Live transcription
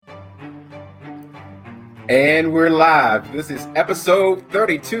And we're live. This is episode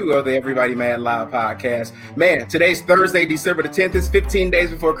 32 of the Everybody Mad Live podcast. Man, today's Thursday, December the 10th. It's 15 days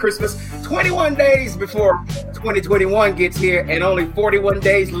before Christmas, 21 days before 2021 gets here, and only 41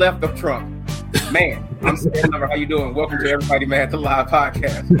 days left of Trump. Man, I'm Stan Lover. How you doing? Welcome to Everybody Mad Live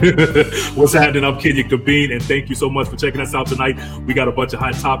podcast. What's happening? I'm Kenya Kabine, and thank you so much for checking us out tonight. We got a bunch of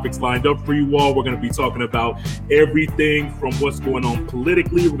hot topics lined up for you all. We're going to be talking about everything from what's going on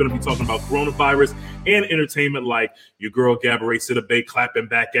politically. We're going to be talking about coronavirus and entertainment, like your girl Gabourey Sidibe clapping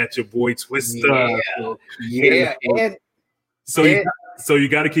back at your boy Twista. Yeah. So you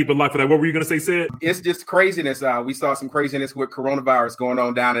got to keep it locked for that. What were you going to say, Sid? It's just craziness. We saw some craziness with coronavirus going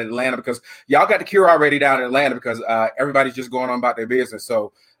on down in Atlanta because y'all got the cure already down in Atlanta because everybody's just going on about their business.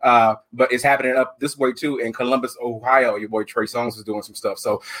 So, but it's happening up this way too in Columbus, Ohio. Your boy Trey Songz is doing some stuff.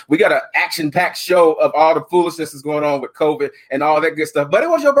 So we got an action-packed show of all the foolishness that's going on with COVID and all that good stuff. But it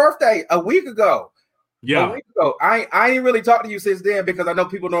was your birthday a week ago. Yeah. A week ago. I ain't really talked to you since then because I know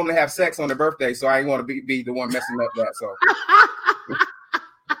people normally have sex on their birthday, so I ain't want to be the one messing up that. So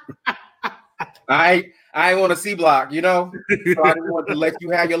I ain't want to C block, you know. So I didn't want to let you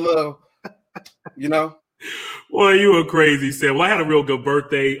have your little, you know. Well, you were crazy, Sam. Well, I had a real good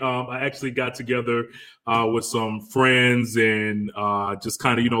birthday. I actually got together with some friends and just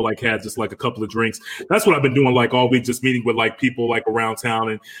kind of, had just like a couple of drinks. That's what I've been doing like all week, just meeting with like people like around town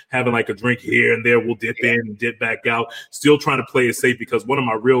and having like a drink here and there. We'll dip in and dip back out. Still trying to play it safe because one of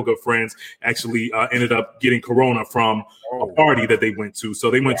my real good friends actually ended up getting corona from a party that they went to.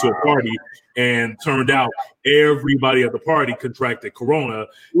 So they went to a party and turned out everybody at the party contracted corona.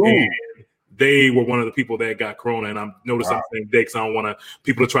 And they were one of the people that got corona, and I'm noticing I'm saying because I don't want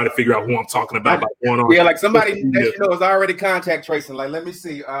people to try to figure out who I'm talking about. Like going on. Yeah, like somebody that is already contact tracing. Like, let me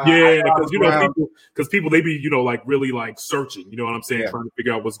see. Because people they be like really like searching. You know what I'm saying? Trying to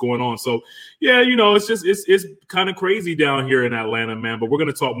figure out what's going on. So it's just it's kind of crazy down here in Atlanta, man. But we're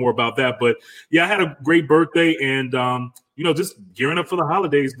gonna talk more about that. But yeah, I had a great birthday and. Just gearing up for the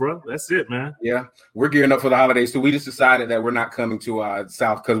holidays, bro. That's it, man. Yeah, we're gearing up for the holidays. So we just decided that we're not coming to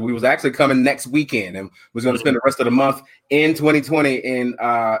South because we was actually coming next weekend and was going to spend the rest of the month in 2020 in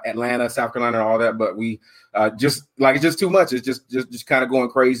Atlanta, South Carolina, and all that. But we it's just too much. It's just kind of going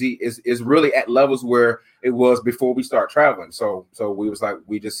crazy. It's really at levels where it was before we start traveling. So we was like,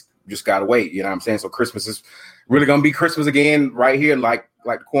 we just got to wait. You know what I'm saying? So Christmas is really going to be Christmas again right here, like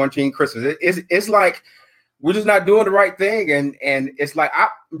quarantine Christmas. It's like. We're just not doing the right thing. And it's like, I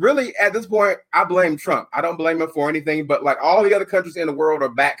really, at this point, I blame Trump. I don't blame him for anything, but like all the other countries in the world are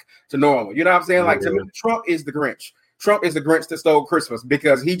back to normal. You know what I'm saying? Like to me, Trump is the Grinch. Trump is the Grinch that stole Christmas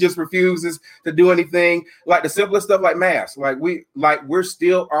because he just refuses to do anything like the simplest stuff like masks. We're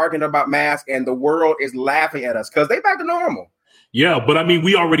still arguing about masks and the world is laughing at us because they back to normal. Yeah, but I mean,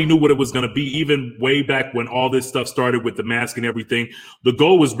 we already knew what it was going to be even way back when all this stuff started with the mask and everything. The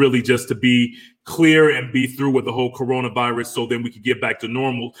goal was really just to be clear and be through with the whole coronavirus so then we could get back to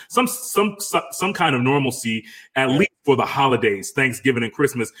normal, some kind of normalcy, at least for the holidays, Thanksgiving and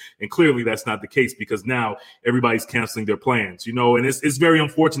Christmas. And clearly that's not the case because now everybody's canceling their plans, and it's very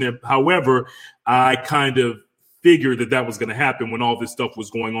unfortunate. However, I kind of figured that was going to happen when all this stuff was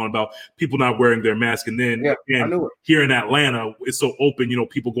going on about people not wearing their mask. And then here in Atlanta, it's so open,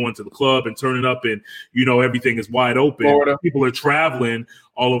 people going to the club and turning up and, everything is wide open. Florida. People are traveling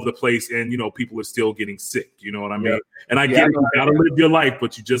all over the place and, people are still getting sick. You know what I mean? Yeah. And I get it. You got to live your life,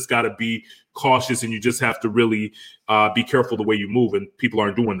 but you just got to be cautious and you just have to really be careful the way you move. And people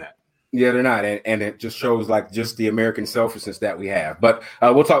aren't doing that. Yeah, they're not. And it just shows like just the American selfishness that we have. But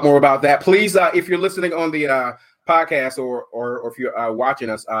we'll talk more about that. Please, if you're listening on the podcast or if you're watching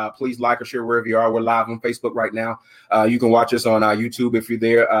us, please like or share wherever you are. We're live on Facebook right now. You can watch us on YouTube if you're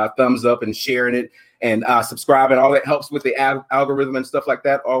there. Thumbs up and sharing it and subscribing. All that helps with the algorithm and stuff like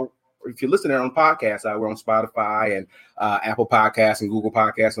that. Or if you're listening on podcasts, we're on Spotify and Apple Podcasts and Google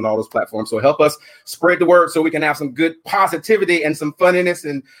Podcasts and all those platforms. So help us spread the word so we can have some good positivity and some funniness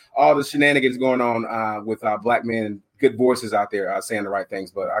and all the shenanigans going on with Black men and good voices out there saying the right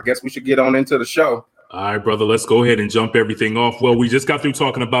things. But I guess we should get on into the show. All right, brother, let's go ahead and jump everything off. Well, we just got through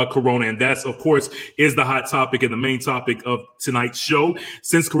talking about corona, and that's, of course, is the hot topic and the main topic of tonight's show.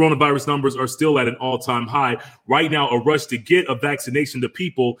 Since coronavirus numbers are still at an all-time high, right now a rush to get a vaccination to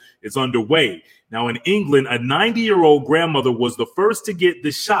people is underway. Now, in England, a 90-year-old grandmother was the first to get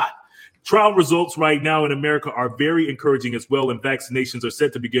the shot. Trial results right now in America are very encouraging as well, and vaccinations are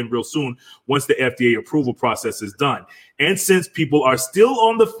set to begin real soon once the FDA approval process is done. And since people are still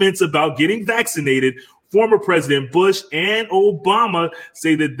on the fence about getting vaccinated, former President Bush and Obama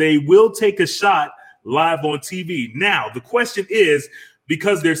say that they will take a shot live on TV. Now, the question is,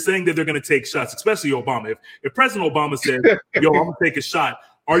 because they're saying that they're going to take shots, especially Obama. If President Obama said, yo, I'm going to take a shot,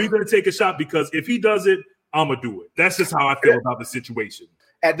 are you going to take a shot? Because if he does it, I'm going to do it. That's just how I feel about the situation.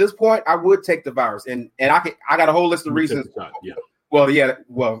 At this point, I would take the virus. And I got a whole list of reasons. Yeah.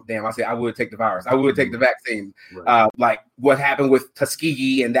 Well, damn, I said I would take the virus. I would take the vaccine. Right. Like what happened with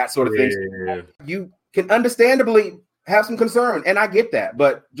Tuskegee and that sort of thing. Yeah. You can understandably have some concern, and I get that.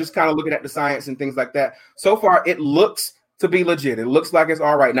 But just kind of looking at the science and things like that, so far it looks to be legit. It looks like it's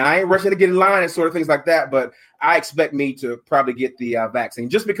all right. Now, I ain't rushing to get in line and sort of things like that, but I expect me to probably get the vaccine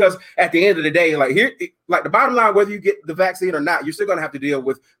just because at the end of the day, like the bottom line, whether you get the vaccine or not, you're still going to have to deal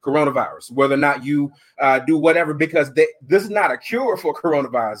with coronavirus, whether or not you do whatever, because this is not a cure for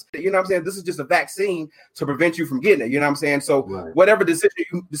coronavirus. You know what I'm saying? This is just a vaccine to prevent you from getting it. You know what I'm saying? So whatever decision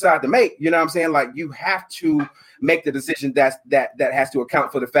you decide to make, you know what I'm saying? Like you have to make the decision that has to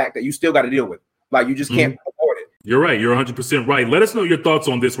account for the fact that you still got to deal with it. Like you just can't afford it. You're right. You're 100% right. Let us know your thoughts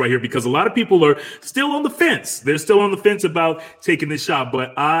on this right here, because a lot of people are still on the fence. They're still on the fence about taking this shot.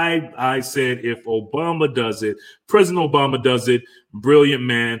 But I said if Obama does it, President Obama does it, brilliant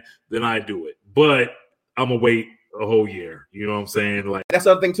man, then I do it. But I'm going to wait a whole year. You know what I'm saying? Like that's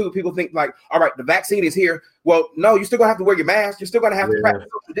the other thing too. People think like, all right, the vaccine is here. Well, no, you're still gonna have to wear your mask. You're still gonna have to practice.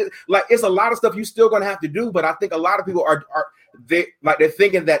 Like it's a lot of stuff you're still gonna have to do. But I think a lot of people they're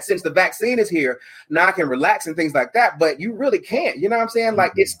thinking that since the vaccine is here, now I can relax and things like that. But you really can't. You know what I'm saying?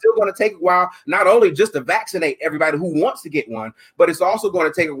 Like it's still gonna take a while, not only just to vaccinate everybody who wants to get one, but it's also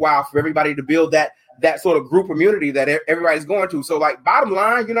going to take a while for everybody to build that sort of group immunity that everybody's going to. So like bottom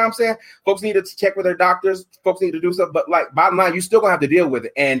line, you know what I'm saying? Folks need to check with their doctors. Folks need to do stuff. But like bottom line, you still gonna have to deal with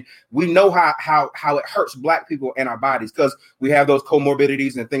it. And we know how it hurts Black people in our bodies because we have those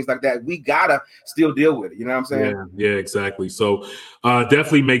comorbidities and things like that. We gotta still deal with it. You know what I'm saying? Yeah, exactly. So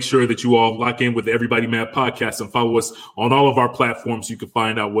definitely make sure that you all lock in with the Everybody Mad podcast and follow us on all of our platforms. You can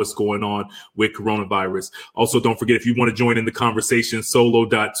find out what's going on with coronavirus. Also, don't forget, if you want to join in the conversation,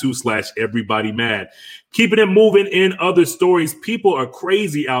 solo.2/everybodymad. Keeping it moving in other stories, people are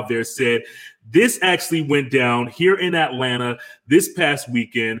crazy out there said this actually went down here in Atlanta this past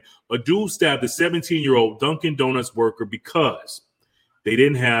weekend. A dude stabbed a 17-year-old Dunkin' Donuts worker because they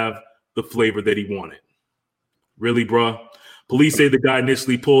didn't have the flavor that he wanted. Really, bruh? Police say the guy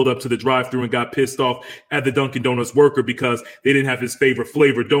initially pulled up to the drive-thru and got pissed off at the Dunkin' Donuts worker because they didn't have his favorite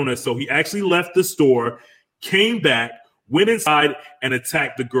flavor donut. So he actually left the store, came back, went inside and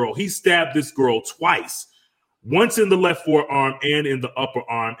attacked the girl. He stabbed this girl twice, once in the left forearm and in the upper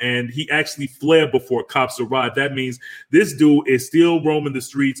arm, and he actually fled before cops arrived. That means this dude is still roaming the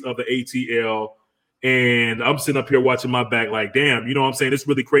streets of the ATL, and I'm sitting up here watching my back like, damn, you know what I'm saying? It's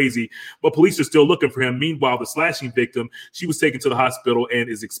really crazy, but police are still looking for him. Meanwhile, the slashing victim, she was taken to the hospital and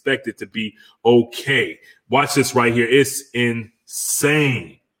is expected to be okay. Watch this right here. It's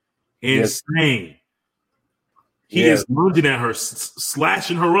insane. Insane. Yes. He is lunging at her,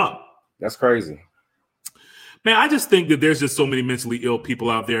 slashing her up. That's crazy. Man, I just think that there's just so many mentally ill people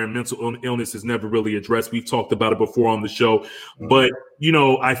out there, and mental illness is never really addressed. We've talked about it before on the show. But, you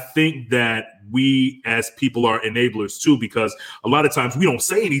know, I think that we as people are enablers too, because a lot of times we don't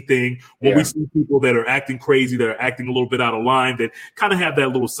say anything when we see people that are acting crazy, that are acting a little bit out of line, that kind of have that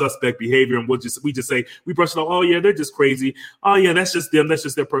little suspect behavior. And we just say, we brush it off. Oh, yeah, they're just crazy. Oh, yeah, that's just them. That's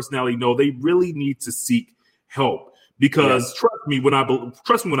just their personality. No, they really need to seek help, because trust me when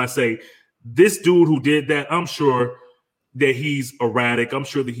I say this dude who did that, I'm sure that he's erratic. I'm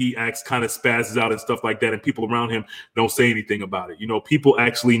sure that he acts kind of spazzes out and stuff like that, and people around him don't say anything about it. You know, people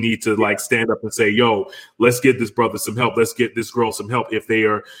actually need to like stand up and say, yo, let's get this brother some help. Let's get this girl some help if they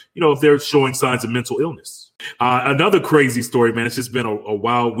are, you know, if they're showing signs of mental illness. Another crazy story, man. It's just been a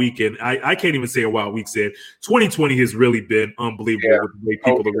wild weekend. I can't even say a wild week. Said 2020 has really been unbelievable with the way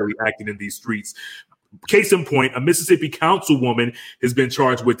people are really acting in these streets. Case in point, a Mississippi councilwoman has been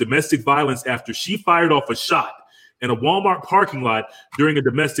charged with domestic violence after she fired off a shot in a Walmart parking lot during a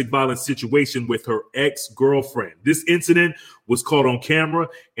domestic violence situation with her ex-girlfriend. This incident was caught on camera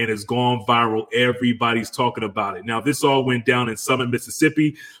and has gone viral. Everybody's talking about it. Now, this all went down in Summit,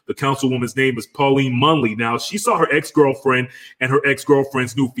 Mississippi. The councilwoman's name is Pauline Munley. Now, she saw her ex-girlfriend and her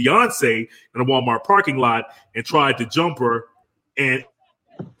ex-girlfriend's new fiance in a Walmart parking lot and tried to jump her, and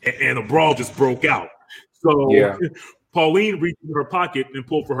a brawl just broke out. So Pauline reached in her pocket and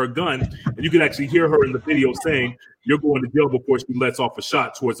pulled for her gun, and you could actually hear her in the video saying, "You're going to jail," before she lets off a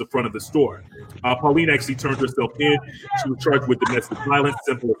shot towards the front of the store. Pauline actually turned herself in. She was charged with domestic violence,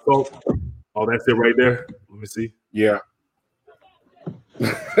 simple assault. Oh, that's it right there. Let me see. Yeah.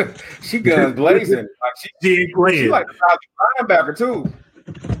 She guns blazing. Like she ain't playing. She like a linebacker too.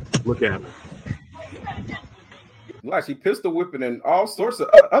 Look at her. Like she pistol whipping and all sorts of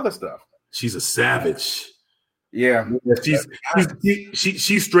other stuff. She's a savage. Yeah,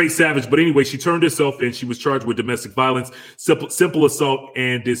 she's straight savage. But anyway, she turned herself in. She was charged with domestic violence, simple assault,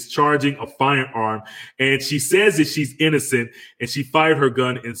 and discharging a firearm. And she says that she's innocent and she fired her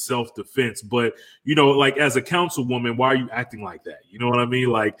gun in self-defense. But like as a councilwoman, why are you acting like that? You know what I mean?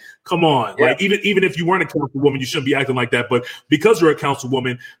 Like, come on. Yeah. Like even if you weren't a councilwoman, you shouldn't be acting like that. But because you're a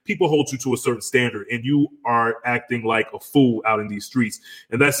councilwoman, people hold you to a certain standard, and you are acting like a fool out in these streets,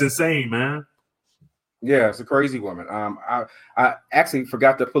 and that's insane, man. Yeah, it's a crazy woman. I actually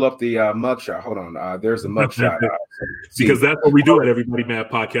forgot to pull up the mugshot. Hold on. There's the mugshot. Because that's what we do at Everybody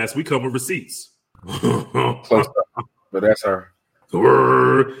Mad Podcast. We come with receipts. Close up, but that's her.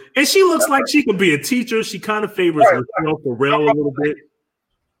 And she looks like she could be a teacher. She kind of favors herself Pharrell a little bit.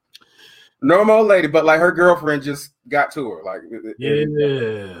 Normal lady, but like her girlfriend just got to her. Like,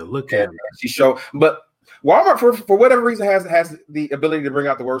 look at her. She showed, but Walmart for whatever reason has the ability to bring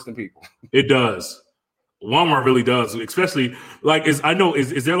out the worst in people. It does. Walmart really does, especially like is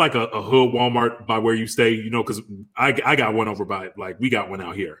there like a hood Walmart by where you stay? Because I got one over by we got one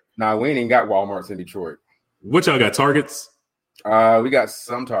out here. Nah, we ain't even got Walmarts in Detroit. What y'all got? Targets? We got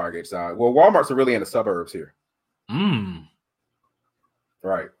some Targets. Well, Walmarts are really in the suburbs here.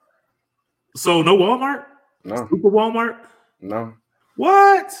 Right. So no Walmart? No. Super Walmart? No.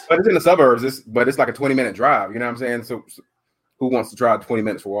 What? But it's in the suburbs. It's like a 20-minute drive. You know what I'm saying? So who wants to drive 20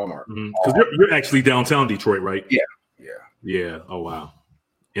 minutes for Walmart? Because you're actually downtown Detroit, right? Yeah. Oh, wow.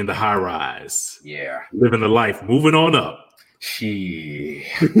 In the high rise. Yeah. Living the life. Moving on up. Shit.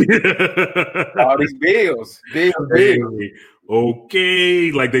 All these bills.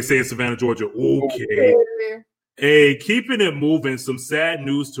 Okay. Like they say in Savannah, Georgia. Okay. Hey, keeping it moving. Some sad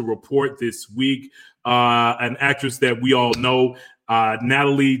news to report this week. An actress that we all know,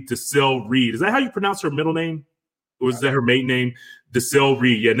 Natalie Desselle Reid. Is that how you pronounce her middle name? Or is that her maiden name? Desselle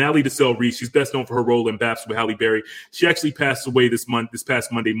Reid. Yeah, Natalie Desselle Reid. She's best known for her role in Baps with Halle Berry. She actually passed away this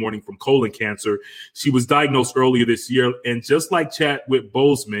past Monday morning from colon cancer. She was diagnosed earlier this year. And just like Chadwick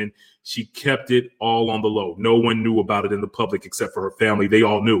Boseman, she kept it all on the low. No one knew about it in the public except for her family. They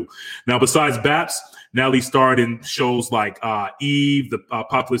all knew. Now, besides Baps, Natalie starred in shows like Eve, the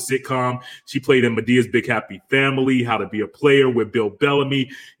popular sitcom. She played in Medea's Big Happy Family, How to Be a Player with Bill Bellamy,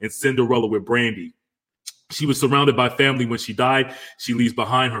 and Cinderella with Brandy. She was surrounded by family when she died. She leaves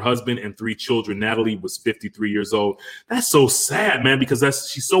behind her husband and 3 children. Natalie was 53 years old. That's so sad, man, because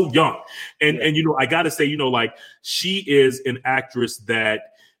she's so young. And I got to say, she is an actress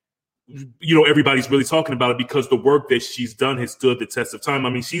that, everybody's really talking about it because the work that she's done has stood the test of time. I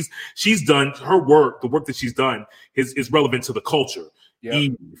mean, she's done her work. The work that she's done is relevant to the culture. Yeah.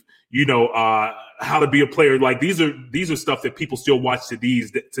 Eve, How to Be a Player. Like these are stuff that people still watch to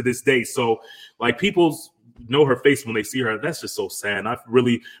this day. So like people's know her face when they see her. That's just so sad. My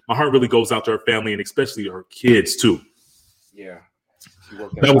heart really goes out to her family and especially her kids too. Yeah.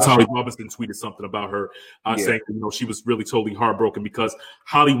 That was Holly Robinson tweeted something about her saying, she was really totally heartbroken because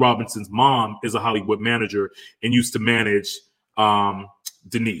Holly Robinson's mom is a Hollywood manager and used to manage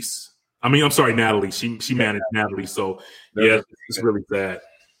Natalie. She managed Natalie. So it's really sad.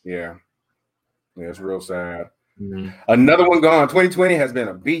 Yeah. Yeah, it's real sad. Mm-hmm. Another one gone. 2020 has been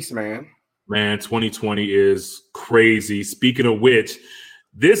a beast, man. Man, 2020 is crazy. Speaking of which,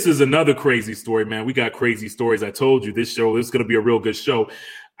 this is another crazy story, man. We got crazy stories. I told you this is going to be a real good show.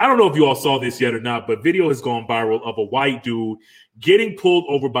 I don't know if you all saw this yet or not, but video has gone viral of a white dude getting pulled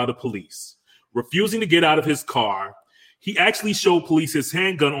over by the police, refusing to get out of his car. He actually showed police his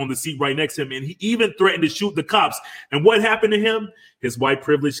handgun on the seat right next to him, and he even threatened to shoot the cops. And what happened to him? His white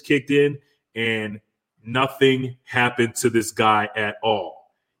privilege kicked in, and nothing happened to this guy at all.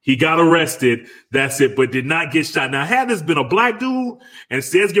 He got arrested, that's it, but did not get shot. Now, had this been a black dude, and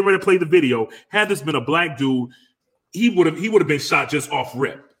Says get ready to play the video, had this been a black dude, he would have been shot just off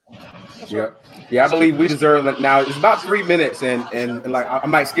rip. Yeah, I believe we deserve it. Now, it's about 3 minutes, and like I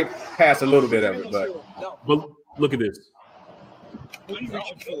might skip past a little bit of it, but look at this. What are you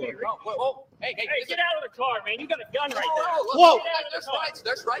reaching for? Whoa. Hey, get out of the car, man. You got a gun right there. Whoa.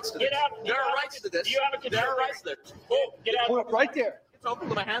 There's rights to this. Get out. There are rights to this. Do you have a control? There are rights to this. Get out. Hold up right there. It's open.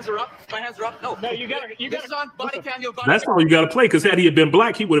 My hands are up. No, you got this is on body cam. That's all you got to play, because had he had been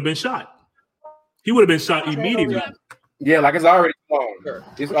black, he would have been shot. He would have been shot immediately. Yeah, like it's already flown.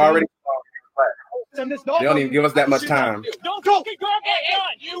 It's already flown. They don't even give us that much time. Don't go. Grab that gun.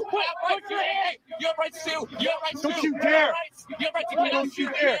 You have your hand. You have rights to. You have rights to. Don't you dare. You have rights to get out. Don't you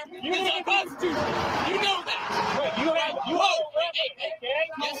dare. You know the Constitution. You know that. Wait, you have. Hey.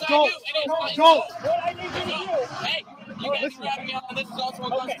 Yes, I do. Don't. It is. Don't. What I need you to do. Hey. You This is also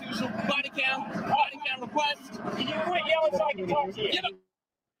unconstitutional. Body cam request. Can you quit yelling so I can talk to you?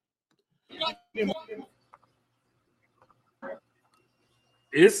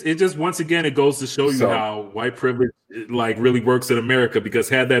 It just once again it goes to show you how white privilege like really works in America, because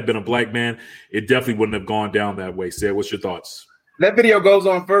had that been a black man, it definitely wouldn't have gone down that way. Sarah, what's your thoughts? That video goes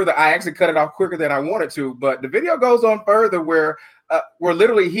on further. I actually cut it off quicker than I wanted to, but the video goes on further where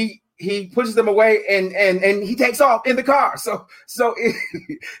literally he pushes them away and he takes off in the car. So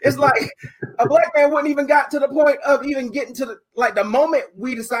it's like a black man wouldn't even got to the point of even getting to the moment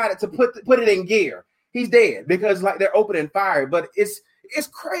we decided to put it in gear, he's dead because like they're opening fire. But it's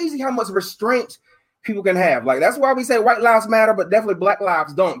crazy how much restraint people can have. Like that's why we say white lives matter, but definitely black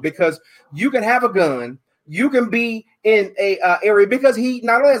lives don't, because you can have a gun, you can be in a area because he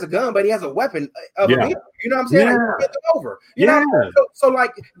not only has a gun, but he has a weapon of you know what I'm saying? Yeah. Like, over. You know what I'm saying? So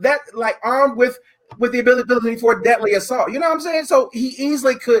like that, like armed with the ability for deadly assault. You know what I'm saying? So he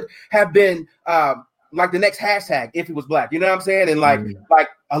easily could have been like the next hashtag if he was black. You know what I'm saying? And like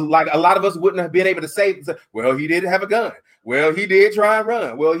a lot of us wouldn't have been able to say, well, he didn't have a gun. Well, he did try and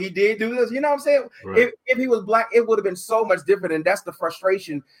run. Well, he did do this. You know what I'm saying? Right. If he was black, it would have been so much different. And that's the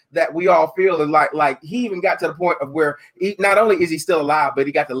frustration that we all feel. And like he even got to the point of where he, not only is he still alive, but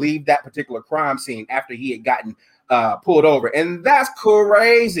he got to leave that particular crime scene after he had gotten pulled over. And that's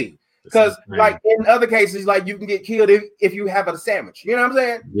crazy. Because like in other cases, like you can get killed if you have a sandwich. You know what I'm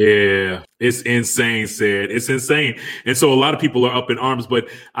saying? Yeah, it's insane, Sid. It's insane. And so a lot of people are up in arms. But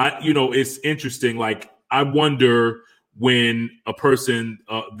it's interesting. Like I wonder when a person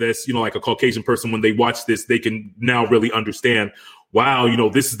that's, like a Caucasian person, when they watch this, they can now really understand, wow,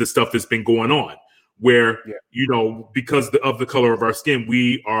 this is the stuff that's been going on where, because of the color of our skin,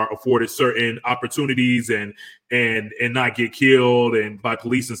 we are afforded certain opportunities and not get killed and by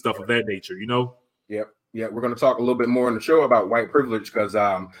police and stuff of that nature, Yep. Yeah, we're going to talk a little bit more in the show about white privilege because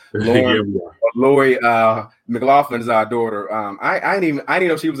Lori McLaughlin's daughter, I didn't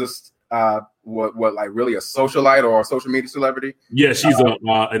know she was like really a socialite or a social media celebrity. Yeah, she's an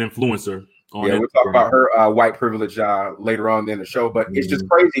influencer. We'll talk about her white privilege later on in the show, but it's just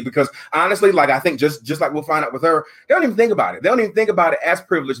crazy because honestly, like I think just like we'll find out with her, they don't even think about it. They don't even think about it as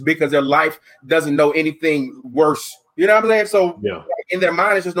privilege because their life doesn't know anything worse. You know what I'm saying? So like, in their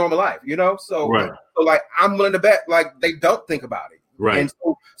mind, it's just normal life. So like I'm willing to bet like they don't think about it. Right. And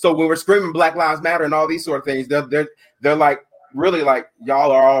so when we're screaming Black Lives Matter and all these sort of things, they're like really like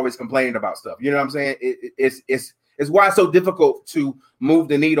y'all are always complaining about stuff. You know what I'm saying? It's why it's so difficult to move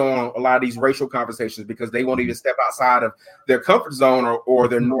the needle on a lot of these racial conversations because they won't even step outside of their comfort zone or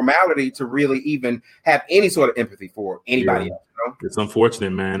their normality to really even have any sort of empathy for anybody else. It's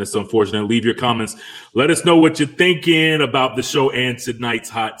unfortunate, man. It's unfortunate. Leave your comments. Let us know what you're thinking about the show and tonight's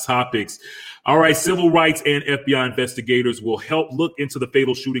hot topics. All right, civil rights and FBI investigators will help look into the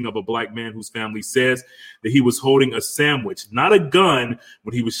fatal shooting of a black man whose family says that he was holding a sandwich, not a gun,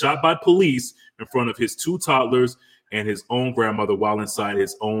 when he was shot by police in front of his two toddlers and his own grandmother while inside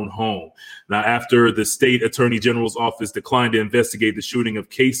his own home. Now, after the state attorney general's office declined to investigate the shooting of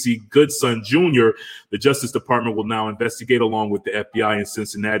Casey Goodson Jr., the Justice Department will now investigate along with the FBI in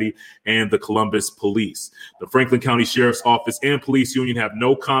Cincinnati and the Columbus Police. The Franklin County Sheriff's Office and Police Union have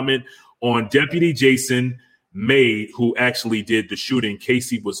no comment on Deputy Jason May, who actually did the shooting.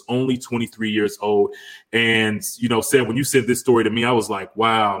 Casey was only 23 years old. And, said when you said this story to me, I was like,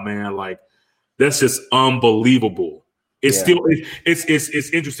 wow, man, like, that's just unbelievable. It's still, it's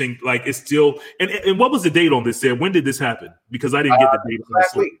interesting. Like it's still, and what was the date on this? Sam? When did this happen? Because I didn't get the date.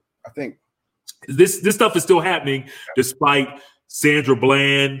 Last week, I think. This stuff is still happening despite Sandra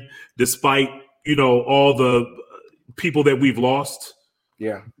Bland, despite, all the people that we've lost.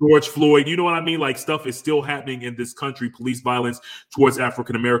 Yeah. George Floyd, you know what I mean? Like stuff is still happening in this country. Police violence towards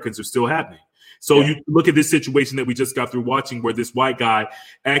African Americans are still happening. So you look at this situation that we just got through watching where this white guy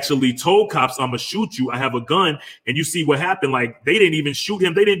actually told cops, I'm going to shoot you. I have a gun. And you see what happened. Like they didn't even shoot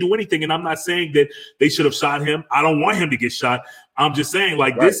him. They didn't do anything. And I'm not saying that they should have shot him. I don't want him to get shot. I'm just saying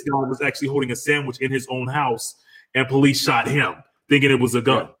like this guy was actually holding a sandwich in his own house and police shot him thinking it was a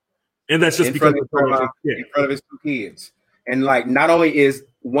gun. And that's just because in front of his two kids. And like not only is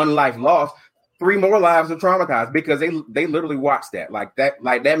one life lost, 3 more lives are traumatized because they literally watched that. Like that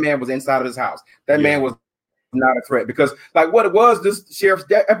man was inside of his house. That man was not a threat because like what it was, this sheriff's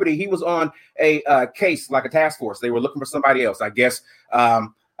deputy, he was on a case, like a task force. They were looking for somebody else. I guess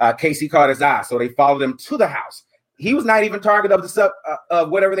Casey caught his eye. So they followed him to the house. He was not even target of the stuff of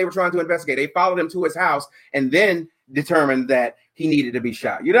whatever they were trying to investigate. They followed him to his house and then determined that he needed to be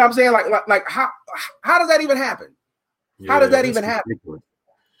shot. You know what I'm saying? Like how does that even happen? How does that even happen?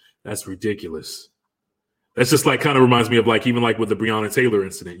 That's ridiculous. That's just like kind of reminds me of like even like with the Breonna Taylor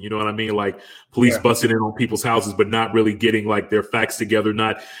incident. You know what I mean? Like police busting in on people's houses, but not really getting like their facts together,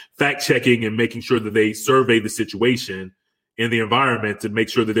 not fact checking and making sure that they survey the situation in the environment to make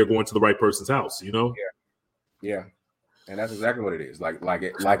sure that they're going to the right person's house. You know? Yeah. And that's exactly what it is. Like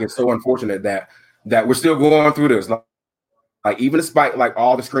it's so unfortunate that we're still going through this. Like even despite like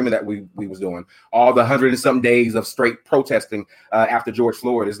all the screaming that we was doing, all the 100 and some days of straight protesting after George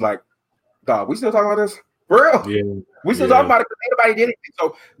Floyd, is like, God, we still talking about this? For real? Yeah. We still talking about it because anybody did anything.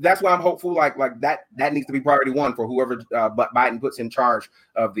 So that's why I'm hopeful. Like that needs to be priority one for whoever Biden puts in charge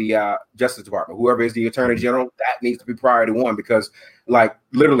of the Justice Department. Whoever is the Attorney General, that needs to be priority one, because like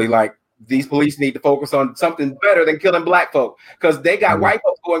literally like these police need to focus on something better than killing black folk, because they got white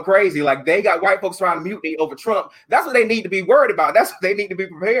folks going crazy. Like they got white folks trying to mutiny over Trump. That's what they need to be worried about. That's what they need to be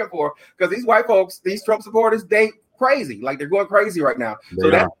prepared for, because these white folks, these Trump supporters, they crazy. Like they're going crazy right now. So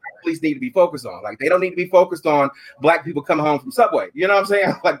that's what police need to be focused on. Like they don't need to be focused on black people coming home from Subway. You know what I'm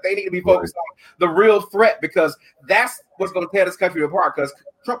saying? Like they need to be focused on the real threat, because that's what's going to tear this country apart, because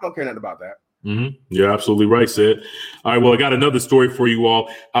Trump don't care nothing about that. Mm-hmm. You're absolutely right, Sid. All right, well, I got another story for you all.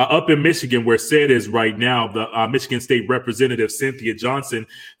 Up in Michigan, where Sid is right now, the Michigan State Representative Cynthia Johnson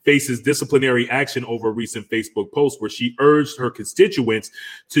faces disciplinary action over a recent Facebook post where she urged her constituents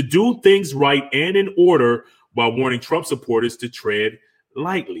to do things right and in order, while warning Trump supporters to tread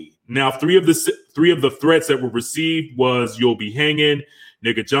lightly. Now, three of the threats that were received was "you'll be hanging,"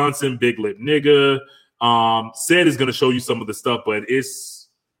 "nigga Johnson," "big lip nigga." Sid is going to show you some of the stuff, but it's.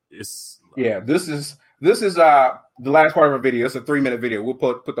 Yeah, this is the last part of our video. It's a 3-minute video. We'll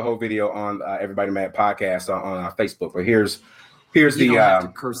put the whole video on Everybody Mad podcast on our Facebook. But here's you the don't have to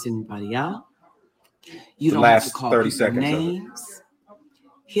curse anybody out. You don't have to call 30 people seconds names.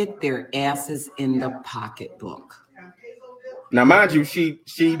 Hit their asses in the pocketbook. Now, mind you, she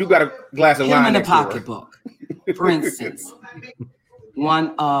do got a glass of wine in the next to her. pocketbook. For instance,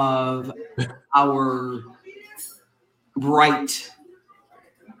 one of our bright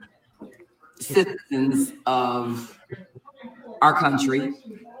citizens of our country.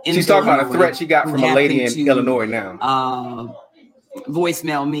 She's talking about a threat she got from a lady in Illinois now.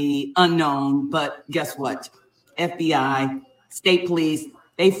 Voicemail me, unknown, but guess what? FBI, state police,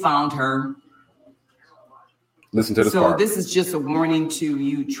 they found her. Listen to this part. So this is just a warning to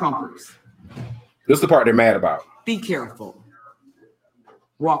you Trumpers. This is the part they're mad about. Be careful.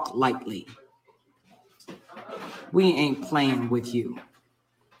 Walk lightly. We ain't playing with you.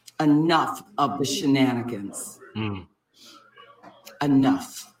 Enough of the shenanigans.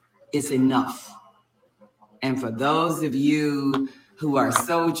 Enough is enough. And for those of you who are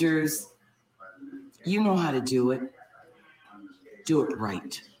soldiers, you know how to do it. Do it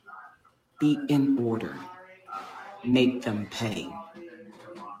right. Be in order. Make them pay.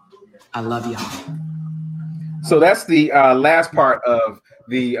 I love y'all. So that's the last part of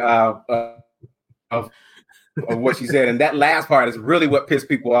the of what she said, and that last part is really what pissed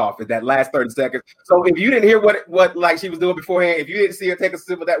people off. Is that last 30 seconds. So if you didn't hear what like she was doing beforehand, if you didn't see her take a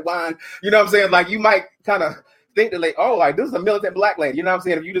sip of that wine, you know what I'm saying? Like you might kind of think that like, oh, like this is a militant black lady. You know what I'm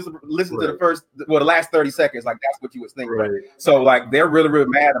saying? If you just listen to the last 30 seconds, like that's what you would think. Right. So like they're really, really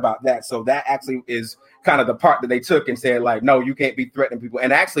mad about that. So that actually is kind of the part that they took and said like, no, you can't be threatening people.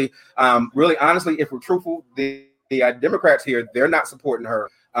 And actually, really honestly, if we're truthful, the Democrats here, they're not supporting her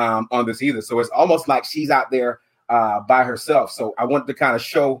on this either. So it's almost like she's out there by herself. So I wanted to kind of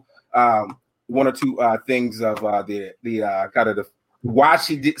show one or two things of the kind of the why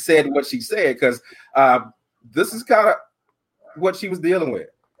she said what she said, because this is kind of what she was dealing with.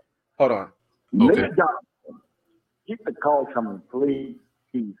 Hold on. Okay. Keep the call coming, please.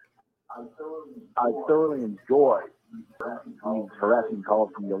 I thoroughly enjoy these harassing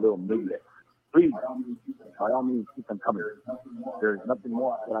calls from your little midget. Please, by all means, keep them coming. There's nothing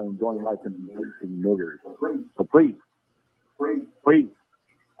more that I enjoy in life than racing niggers. So please,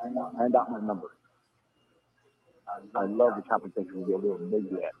 hand out my number. I love the conversation with your little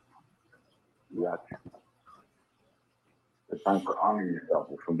midget. Yeah. It's time for honoring yourself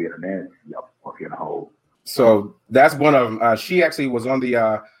from being a man. Yep, fucking hole. So that's one of them. She actually was on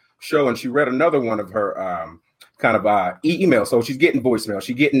the show, and she read another one of her kind of email. So she's getting voicemail.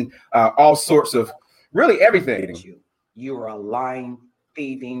 She's getting all sorts of really everything. You're a lying,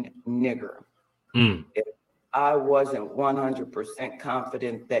 thieving nigger. If I wasn't 100%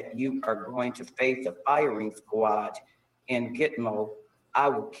 confident that you are going to face a firing squad in Gitmo, I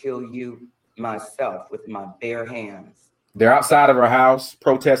will kill you myself with my bare hands. They're outside of her house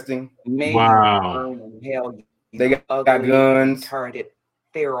protesting. Maybe wow. Hell, they got guns. Retarded,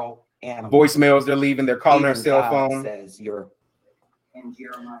 feral animal. Voicemails they're leaving. They're calling her cell phone. Says you're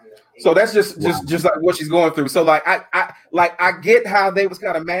So that's just like what she's going through. So like I get how they was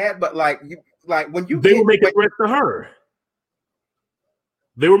kind of mad, but like when you they were making threats to her.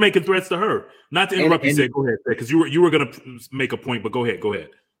 They were making threats to her. Not to interrupt you, say go ahead, because you were gonna make a point, but go ahead.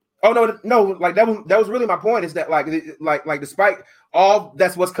 Oh no, like that was really my point, is that like despite all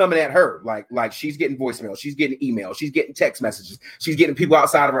that's what's coming at her, like she's getting voicemail, she's getting emails, she's getting text messages, she's getting people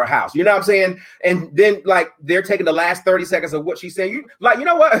outside of her house. You know what I'm saying? And then like they're taking the last 30 seconds of what she's saying. You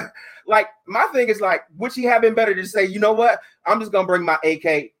know what? Like my thing is like, would she have been better to say, you know what? I'm just gonna bring my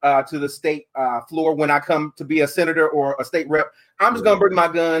AK to the state floor when I come to be a senator or a state rep. I'm just gonna bring my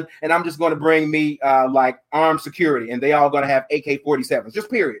gun and I'm just gonna bring me like armed security, and they all gonna have AK-47s.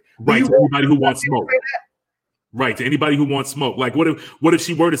 Just period. Right, to anybody who wants smoke. Right, to anybody who wants smoke. Like, what if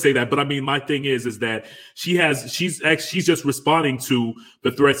she were to say that? But I mean, my thing is that she's just responding to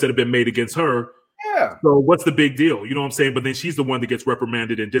the threats that have been made against her. Yeah. So what's the big deal? You know what I'm saying? But then she's the one that gets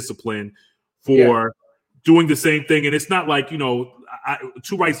reprimanded and disciplined for doing the same thing. And it's not like,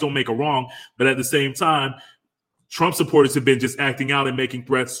 two rights don't make a wrong, but at the same time, Trump supporters have been just acting out and making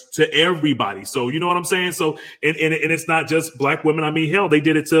threats to everybody. So you know what I'm saying? So and it's not just black women. I mean, hell, they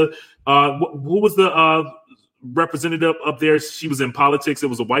did it to who was the representative up there? She was in politics. It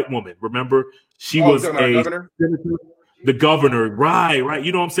was a white woman. Remember? She was a governor. The governor, right.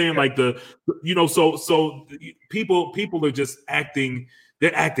 You know what I'm saying? Like so people are just acting.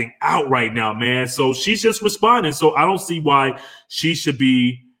 They're acting out right now, man. So she's just responding. So I don't see why she should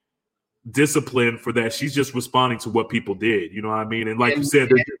be disciplined for that. She's just responding to what people did. You know what I mean? And like you said,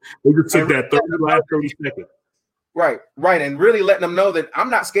 they just took that last 30 seconds. Right. And really letting them know that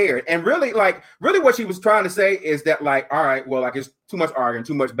I'm not scared. And really what she was trying to say is that like, all right, well, like it's too much arguing,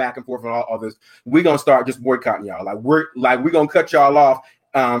 too much back and forth and all this. We're going to start just boycotting y'all. We're going to cut y'all off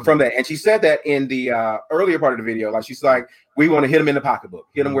from that. And she said that in the earlier part of the video. Like she's like, we want to hit them in the pocketbook,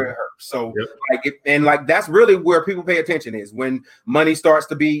 hit them where it hurts. So that's really where people pay attention, is when money starts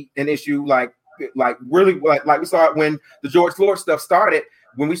to be an issue. Like we saw it when the George Floyd stuff started.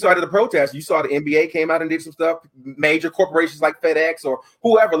 When we started the protest, you saw the NBA came out and did some stuff. Major corporations like FedEx or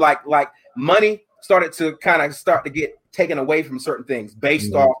whoever, like money started to get taken away from certain things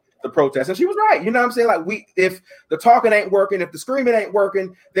based off the protest. And she was right. You know what I'm saying? Like if the talking ain't working, if the screaming ain't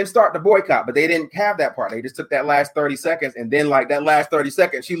working, then start the boycott. But they didn't have that part. They just took that last 30 seconds. And then like that last 30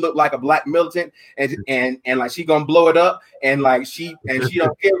 seconds, she looked like a black militant and like she gonna blow it up. And like she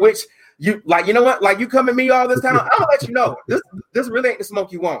don't care which. You like, you know what? Like you come at me all this time, I'm gonna let you know this really ain't the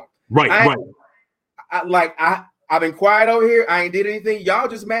smoke you want. Right. I've been quiet over here. I ain't did anything. Y'all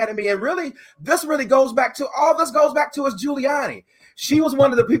just mad at me. And really, this goes back to is Giuliani. She was one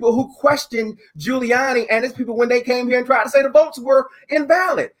of the people who questioned Giuliani and his people when they came here and tried to say the votes were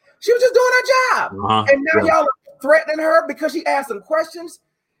invalid. She was just doing her job. And now y'all are threatening her because she asked some questions.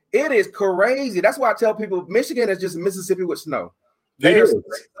 It is crazy. That's why I tell people Michigan is just Mississippi with snow.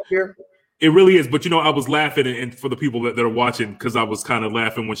 It really is. But, I was laughing, and for the people that are watching, because I was kind of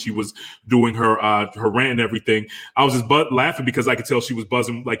laughing when she was doing her rant and everything. I was just laughing because I could tell she was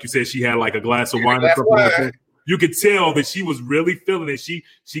buzzing. Like you said, she had like a glass of wine or something like that. You could tell that she was really feeling it. She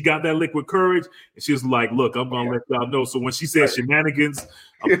got that liquid courage, and she was like, look, I'm going to let y'all know. So when she said shenanigans,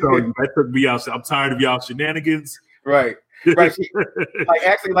 I'm telling you, that took me out. I'm tired of y'all shenanigans. Right. Right.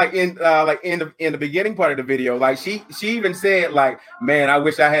 In the beginning part of the video, like she even said like, man, I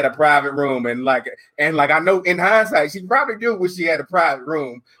wish I had a private room, and I know in hindsight she probably do wish she had a private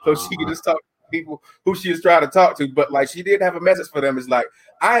room so she could just talk to people who she was trying to talk to. But like she did have a message for them. It's like,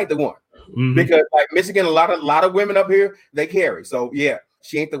 I ain't the one, because like Michigan, a lot of women up here, they carry. So yeah,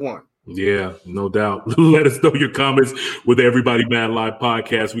 she ain't the one. Yeah, no doubt. Let us know your comments with the Everybody Mad Live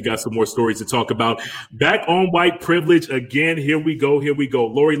podcast. We got some more stories to talk about. Back on white privilege again. Here we go.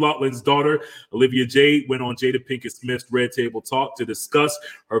 Lori Loughlin's daughter, Olivia Jade, went on Jada Pinkett Smith's Red Table Talk to discuss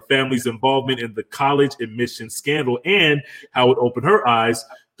her family's involvement in the college admission scandal and how it opened her eyes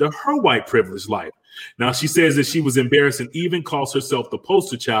to her white privilege life. Now, she says that she was embarrassed and even calls herself the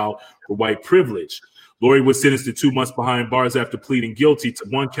poster child for white privilege. Lori was sentenced to 2 months behind bars after pleading guilty to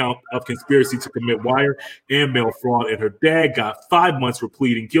 1 count of conspiracy to commit wire and mail fraud, and her dad got 5 months for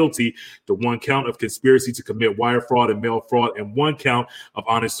pleading guilty to 1 count of conspiracy to commit wire fraud and mail fraud and 1 count of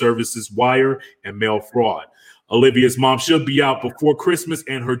honest services wire and mail fraud. Olivia's mom should be out before Christmas,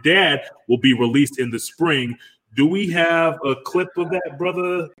 and her dad will be released in the spring. Do we have a clip of that,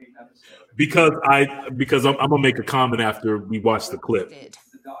 brother? Because I'm gonna make a comment after we watch the clip.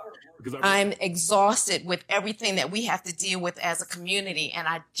 I'm exhausted with everything that we have to deal with as a community, and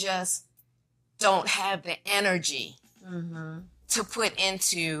I just don't have the energy to put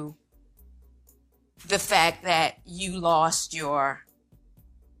into the fact that you lost your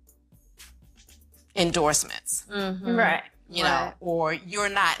endorsements. Right. You know, or you're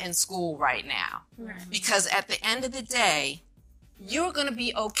not in school right now. Because at the end of the day, you're going to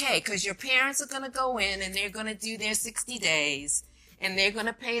be okay because your parents are going to go in and they're going to do their 60 days and they're going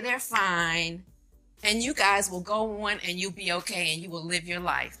to pay their fine, and you guys will go on and you'll be okay and you will live your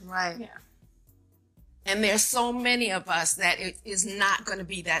life. Right. Yeah. And there's so many of us that it is not going to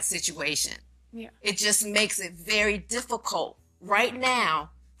be that situation. Yeah. It just makes it very difficult right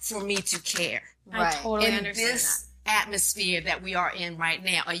now for me to care. I totally in understand this atmosphere that we are in right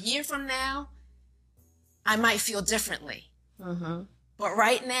now. A year from now, I might feel differently. But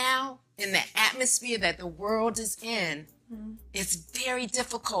right now, in the atmosphere that the world is in, it's very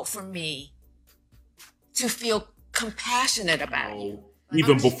difficult for me to feel compassionate about you.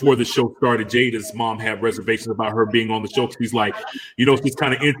 Even before the show started, Jada's mom had reservations about her being on the show. She's like, you know, it's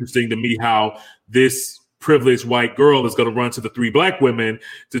kind of interesting to me how this privileged white girl is going to run to the 3 black women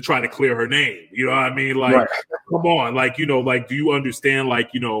to try to clear her name. You know what I mean? Like, come on. Like, you know, like, do you understand, like,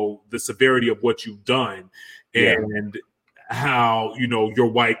 you know, the severity of what you've done and how, you know, your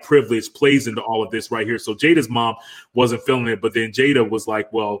white privilege plays into all of this right here. So Jada's mom wasn't feeling it, but then Jada was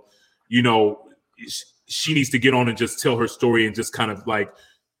like, well, you know, she needs to get on and just tell her story and just kind of like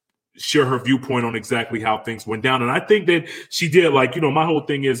share her viewpoint on exactly how things went down. And I think that she did. Like, you know, my whole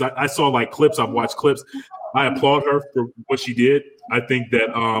thing is I saw like clips. I've watched clips. I applaud her for what she did. I think that,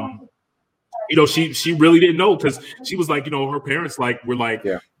 you know, she really didn't know, because she was like, you know, her parents like were like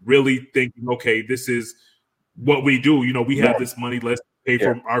really thinking, okay, this is what we do. You know, we have this money. Let's pay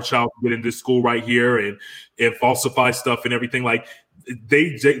for our child to get into school right here and falsify stuff and everything. Like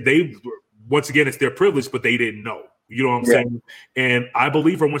they once again, it's their privilege, but they didn't know. You know what I'm saying? And I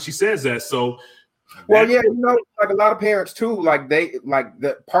believe her when she says that. So, well, yeah, you know, like a lot of parents too, like they like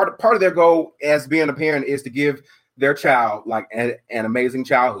the part of their goal as being a parent is to give their child like an amazing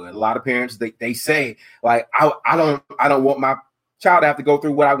childhood. A lot of parents they say like I don't want my child to have to go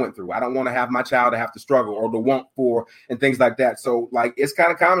through what I went through. I don't want to have my child to have to struggle or to want for and things like that. So like it's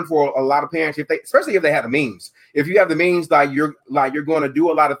kind of common for a lot of parents, especially if they have the means. If you have the means, you're going to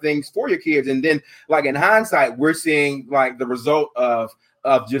do a lot of things for your kids. And then like in hindsight, we're seeing like the result of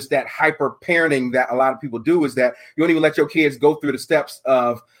just that hyper parenting that a lot of people do is that you don't even let your kids go through the steps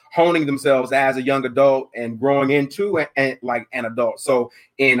of honing themselves as a young adult and growing into like an adult. So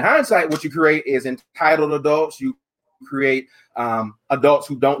in hindsight, what you create is entitled adults. You create adults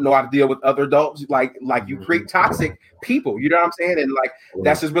who don't know how to deal with other adults. Like you create toxic people, you know what I'm saying? And like,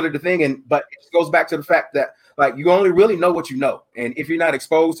 that's just really the thing. But it goes back to the fact that like, you only really know what you know. And if you're not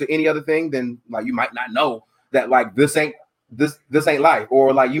exposed to any other thing, then like, you might not know that like, this ain't life.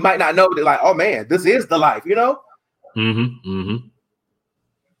 Or like, you might not know that like, oh man, this is the life, you know?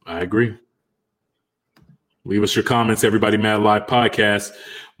 I agree. Leave us your comments, everybody. Mad Live Podcast.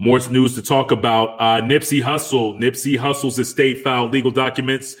 More news to talk about. Nipsey Hussle. Nipsey Hussle's estate filed legal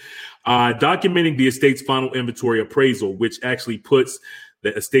documents documenting the estate's final inventory appraisal, which actually puts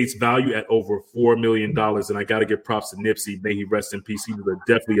the estate's value at over $4 million. And I got to give props to Nipsey. May he rest in peace. He was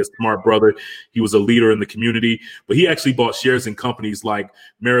definitely a smart brother. He was a leader in the community, but he actually bought shares in companies like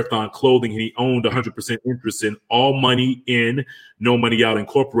Marathon Clothing, and he owned 100% interest in All Money In, No Money Out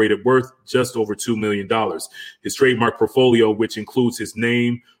Incorporated, worth just over $2 million. His trademark portfolio, which includes his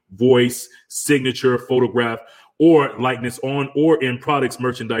name, voice, signature, photograph, or likeness on or in products,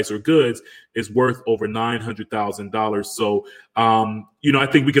 merchandise, or goods, is worth over $900,000. So, you know, I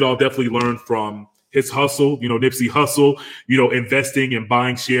think we could all definitely learn from his hustle, you know, Nipsey Hussle, you know, investing and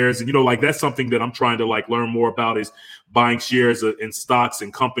buying shares. And, you know, like that's something that I'm trying to like learn more about, is buying shares in stocks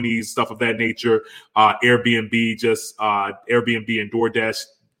and companies, stuff of that nature. Airbnb and DoorDash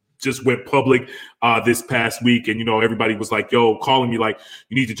just went public this past week. And, you know, everybody was like, yo, calling me like,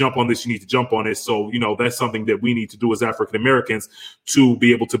 you need to jump on this. You need to jump on this. So, you know, that's something that we need to do as African Americans to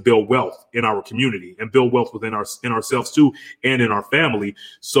be able to build wealth in our community and build wealth within ourselves too, and in our family.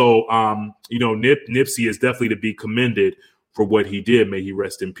 So, you know, Nipsey is definitely to be commended for what he did. May he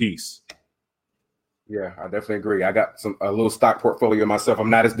rest in peace. Yeah, I definitely agree. I got a little stock portfolio myself. I'm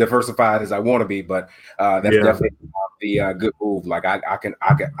not as diversified as I want to be, but that's definitely the good move. Like I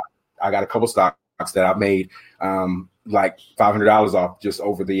got a couple stocks that I made like $500 off just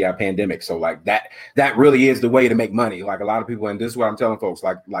over the pandemic. So like that really is the way to make money. Like a lot of people, and this is what I'm telling folks,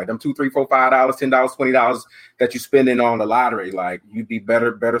 like them $2, $3, $4, $5, $10, $20 that you're spending on the lottery, like you'd be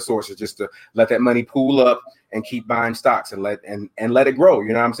better sources just to let that money pool up and keep buying stocks and let it grow. You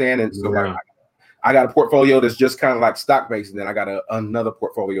know what I'm saying? And so like, I got a portfolio that's just kind of like stock based, and then I got another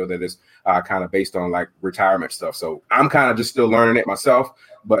portfolio that is kind of based on like retirement stuff. So I'm kind of just still learning it myself,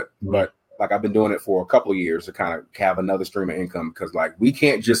 but like like I've been doing it for a couple of years to kind of have another stream of income, because like we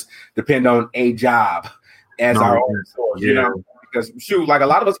can't just depend on a job as our own source, you know, because shoot, like a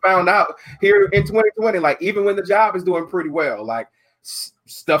lot of us found out here in 2020, like even when the job is doing pretty well, like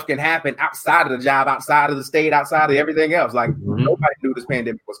stuff can happen outside of the job, outside of the state, outside of everything else. Like nobody knew this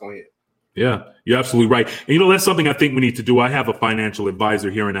pandemic was going to hit. Yeah, you're absolutely right. And you know, that's something I think we need to do. I have a financial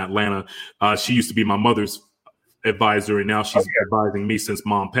advisor here in Atlanta. She used to be my mother's advisor, and now she's advising me since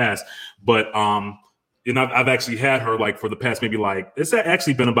mom passed. But and I've actually had her like for the past maybe like, it's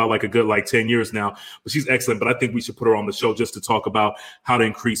actually been about like a good like 10 years now, but she's excellent. But I think we should put her on the show just to talk about how to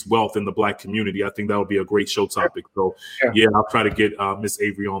increase wealth in the Black community. I think that would be a great show topic. So yeah, I'll try to get Miss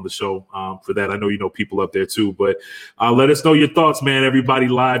Avery on the show for that. I know you know people up there too, but let us know your thoughts, man. Everybody,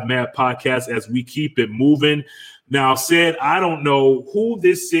 Live Mad Podcast, as we keep it moving. Now, Said, I don't know who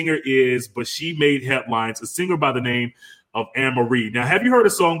this singer is, but she made headlines, a singer by the name of Anne-Marie. Now, have you heard a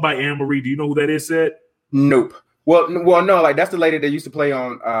song by Anne-Marie? Do you know who that is, Said? Nope. Well, no, like that's the lady that used to play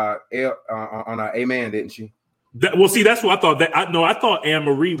on Amen, didn't she? Well, see, that's what I thought. I thought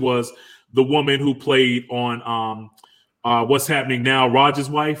Anne-Marie was the woman who played on What's Happening Now, Roger's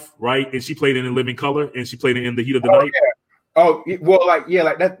wife, right? And she played in Living Color, and she played in The Heat of the Night. Yeah. Oh, well, like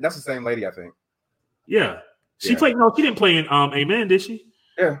that's the same lady, I think. Yeah. She played. No, she didn't play in Amen, did she?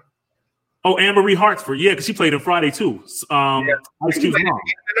 Yeah. Oh, Anne-Marie Hartsford. Yeah, because she played in Friday too. She played in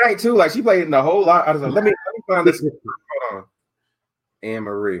the night too. Like she played in the whole lot. I was like, let me find this. Hold on.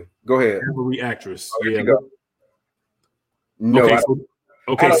 Anne-Marie. Go ahead. Anne-Marie actress. Oh, here you go. No.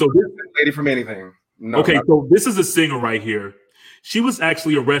 Okay, so this lady from anything. No, so this is a singer right here. She was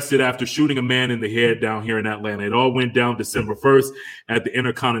actually arrested after shooting a man in the head down here in Atlanta. It all went down December 1st at the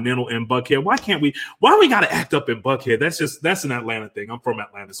Intercontinental in Buckhead. Why we got to act up in Buckhead? That's an Atlanta thing. I'm from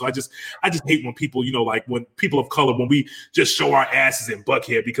Atlanta. So I just hate when people, you know, like when people of color, when we just show our asses in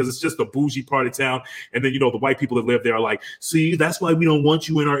Buckhead, because it's just a bougie part of town. And then, you know, the white people that live there are like, see, that's why we don't want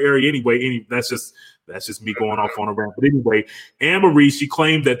you in our area anyway. That's just me going off on a rant. But anyway, Anne-Marie, she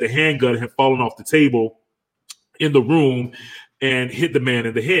claimed that the handgun had fallen off the table in the room and hit the man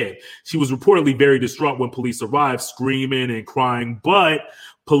in the head. She was reportedly very distraught when police arrived, screaming and crying, but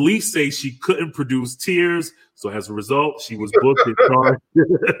police say she couldn't produce tears. So as a result, she was booked and charged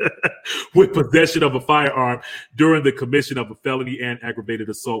with possession of a firearm during the commission of a felony and aggravated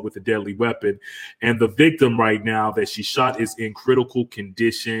assault with a deadly weapon. And the victim right now that she shot is in critical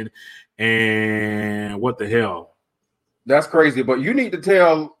condition. And what the hell? That's crazy. But you need to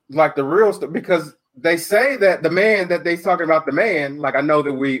tell like the real stuff, because they say that the man that they talking about, the man, like I know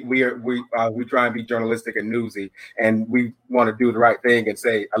that we try and be journalistic and newsy, and we want to do the right thing and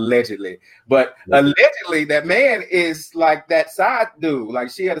say allegedly, but allegedly that man is like that side dude.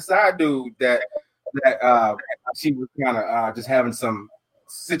 Like she had a side dude that she was kind of just having some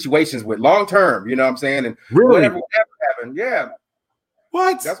situations with long term. You know what I'm saying? And really? whatever happened, yeah.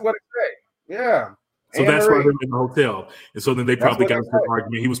 What? That's what it say. Yeah. So that's why they're in the hotel. And so then they probably got into an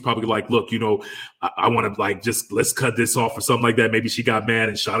argument. He was probably like, look, you know, I want to like, just let's cut this off or something like that. Maybe she got mad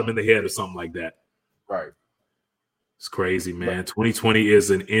and shot him in the head or something like that. Right. It's crazy, man. Right. 2020 is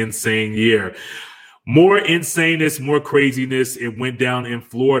an insane year. More insaneness, more craziness. It went down in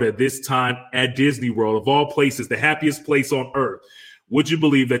Florida, this time at Disney World, of all places, the happiest place on earth. Would you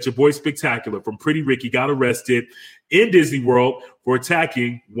believe that your boy Spectacular from Pretty Ricky got arrested in Disney World for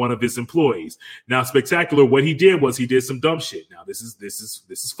attacking one of his employees? Now, Spectacular, what he did was he did some dumb shit. Now, this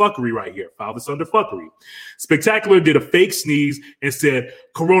is fuckery right here. File this under fuckery. Spectacular did a fake sneeze and said,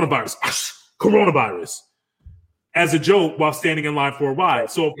 "Coronavirus, coronavirus," as a joke while standing in line for a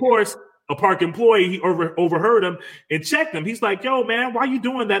ride. So, of course, a park employee, he overheard him and checked him. He's like, yo, man, why are you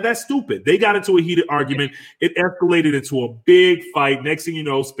doing that? That's stupid. They got into a heated argument. It escalated into a big fight. Next thing you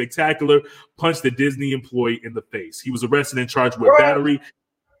know, Spectacular punched the Disney employee in the face. He was arrested and charged with battery,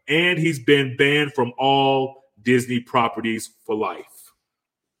 and he's been banned from all Disney properties for life.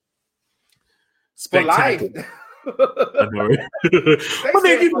 Spectacular. I know, right?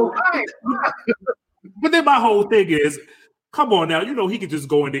 But then my whole thing is, come on now, you know, he could just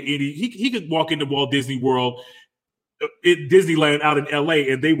go into he could walk into Walt Disney World, Disneyland out in LA,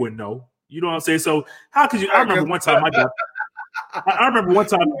 and they wouldn't know. You know what I'm saying? So how could you? I remember one time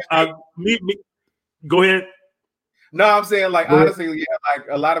go ahead. No, I'm saying like honestly, yeah, like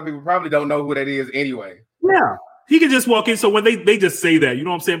a lot of people probably don't know who that is anyway. Yeah. He could just walk in. So when they just say that, you know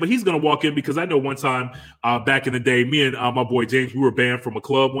what I'm saying? But he's going to walk in because I know one time back in the day, me and my boy James, we were banned from a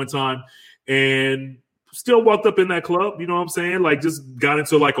club one time, and still walked up in that club, you know what I'm saying? Like, just got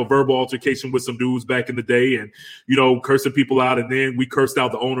into like a verbal altercation with some dudes back in the day and, you know, cursing people out. And then we cursed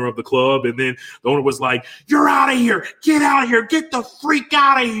out the owner of the club. And then the owner was like, "You're out of here. Get out of here. Get the freak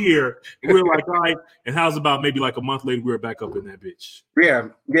out of here." And we were like, all right. And how's about maybe like a month later, we were back up in that bitch. Yeah.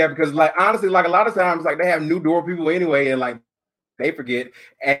 Yeah. Because like, honestly, like a lot of times, like they have new door people anyway. And like, they forget.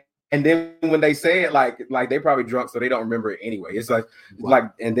 And then when they say it, like they probably drunk, so they don't remember it anyway. It's like,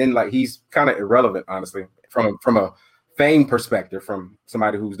 and then like he's kind of irrelevant, honestly, from a fame perspective, from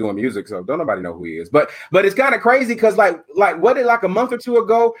somebody who's doing music. So don't nobody know who he is. But it's kind of crazy because like what did like a month or two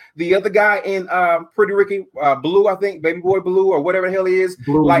ago, the other guy in Pretty Ricky, Blue, I think, Baby Boy Blue or whatever the hell he is,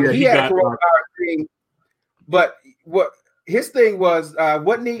 Blue, like yeah, he had a coronavirus thing. But what his thing was,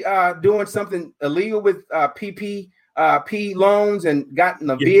 wasn't he doing something illegal with PP loans and got in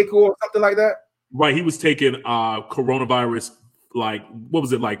a vehicle or something like that? Right. He was taking coronavirus, like, what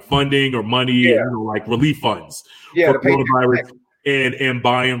was it, like funding or money, and, you know, like relief funds for coronavirus, and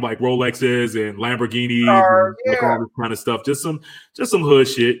buying like Rolexes and Lamborghinis and like all this kind of stuff. Just some hood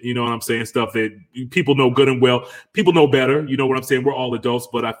shit, you know what I'm saying? Stuff that people know good and well. People know better, you know what I'm saying? We're all adults,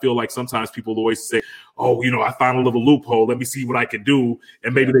 but I feel like sometimes people always say, "Oh, you know, I found a little loophole. Let me see what I can do."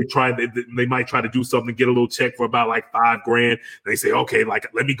 And maybe they might try to do something, get a little check for about like $5,000. They say, "Okay, like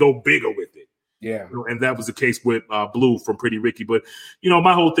let me go bigger with it." Yeah. You know, and that was the case with Blue from Pretty Ricky. But, you know,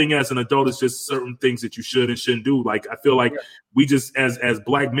 my whole thing as an adult is just certain things that you should and shouldn't do. Like, I feel like we just, as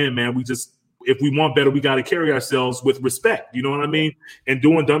Black men, man, we just, if we want better, we got to carry ourselves with respect. You know what I mean? And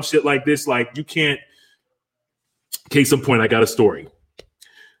doing dumb shit like this, like, you can't. Case in point, I got a story.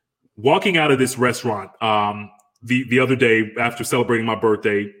 Walking out of this restaurant the other day after celebrating my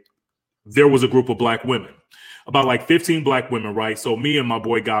birthday, there was a group of Black women. About like 15 Black women, right? So me and my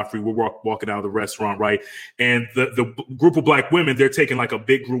boy Godfrey, we're walking out of the restaurant, right? And the group of Black women, they're taking like a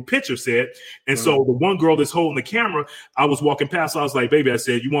big group picture set. And so the one girl that's holding the camera, I was walking past, so I was like, "Baby," I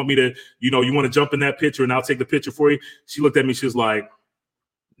said, "you want me to, you know, you want to jump in that picture and I'll take the picture for you?" She looked at me, she was like,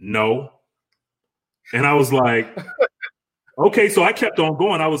 "No." And I was like, okay. So I kept on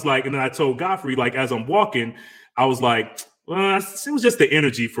going. I was like, and then I told Godfrey, like, as I'm walking, I was like, well, it was just the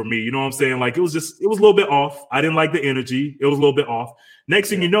energy for me. You know what I'm saying? Like, it was a little bit off. I didn't like the energy. It was a little bit off.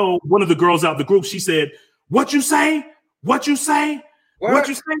 Next thing you know, one of the girls out the group, she said, "What you say? What you say? What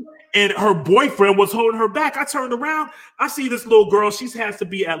you say?" And her boyfriend was holding her back. I turned around. I see this little girl. She has to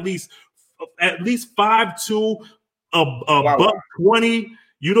be at least 5'2", $120.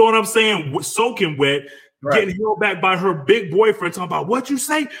 You know what I'm saying? Soaking wet. Getting held back by her big boyfriend talking about what you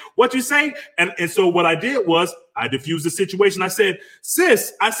say, what you say. And so what I did was I diffused the situation. I said,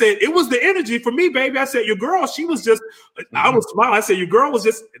 "Sis," I said, "it was the energy for me, baby." I said, "Your girl, she was just," I was smiling. I said, "Your girl was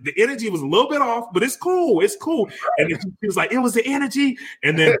just, the energy was a little bit off, but it's cool. It's cool." And then she was like, "It was the energy."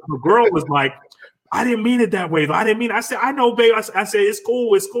 And then the girl was like, "I didn't mean it that way, though. I didn't mean it." I said, "I know, babe." I said, "It's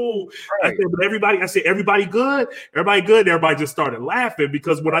cool. It's cool." Right. I said, "But everybody good? Everybody good?" Everybody just started laughing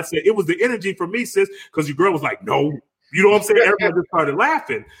because when I said it was the energy for me, sis, because your girl was like, "No." You know what I'm saying? Everybody just started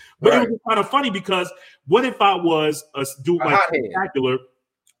laughing. But it was kind of funny because what if I was a dude like Spectacular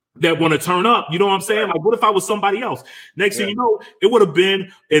that want to turn up? You know what I'm saying? Like, what if I was somebody else? Next thing you know, it would have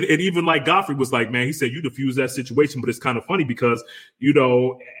been, and even like Godfrey was like, "Man," he said, "you diffuse that situation." But it's kind of funny because, you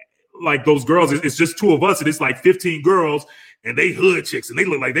know, like those girls, it's just two of us, and it's like 15 girls, and they hood chicks, and they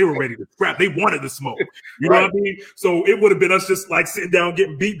look like they were ready to scrap. They wanted to smoke. You know what I mean? So it would have been us just like sitting down,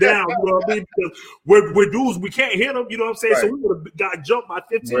 getting beat down. You know what I mean? Because we're dudes, we can't hit them. You know what I'm saying? So we would have got jumped by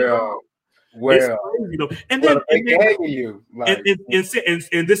 15. Crazy, you know. And then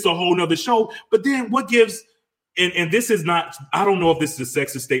and this is a whole nother show. But then what gives? And this is not. I don't know if this is a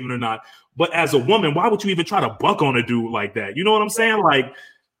sexist statement or not. But as a woman, why would you even try to buck on a dude like that? You know what I'm saying? Like,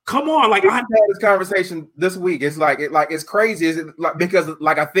 come on, like I had this conversation this week. It's like it's crazy. Is it like because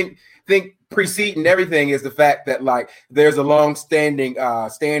like I think preceding everything is the fact that like there's a long-standing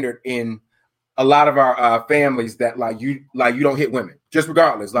standard in a lot of our families that like you don't hit women just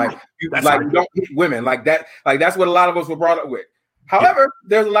regardless. Like you don't hit women like that. Like that's what a lot of us were brought up with. However,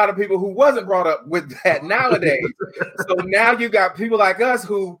 there's a lot of people who wasn't brought up with that nowadays. So now you got people like us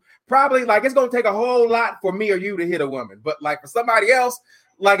who probably like it's gonna take a whole lot for me or you to hit a woman, but like for somebody else.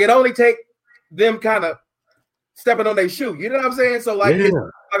 Like it only take them kind of stepping on their shoe. You know what I'm saying? So like it's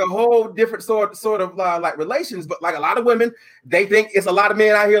like a whole different sort of like relations. But like a lot of women, they think it's a lot of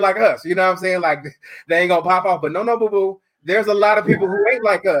men out here like us. You know what I'm saying? Like they ain't gonna pop off. But no, boo boo. There's a lot of people who ain't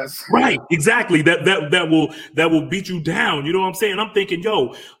like us. Right? Exactly. That will beat you down. You know what I'm saying? I'm thinking,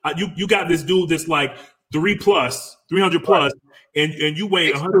 yo, you got this dude that's like 300 plus, and you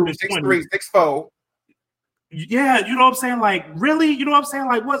weigh 120, 6'3", 6'4". Yeah, you know what I'm saying? Like, really? You know what I'm saying?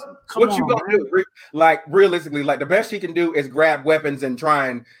 Like, what you gonna do? Like, realistically, like the best she can do is grab weapons and try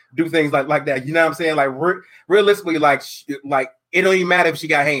and do things like that. You know what I'm saying? Like, realistically, like it don't even matter if she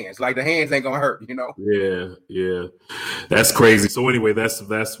got hands. Like, the hands ain't gonna hurt. You know? Yeah. That's crazy. So anyway, that's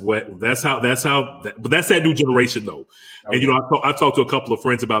that new generation though. Okay. And you know, I talked to a couple of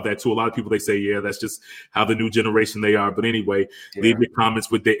friends about that too. A lot of people, they say, yeah, that's just how the new generation they are. But anyway, leave your comments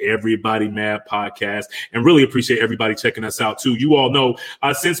with the Everybody Mad podcast, and really appreciate everybody checking us out too. You all know,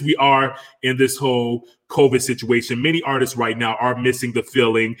 since we are in this whole COVID situation, many artists right now are missing the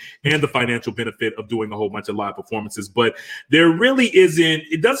feeling and the financial benefit of doing a whole bunch of live performances. But there really isn't,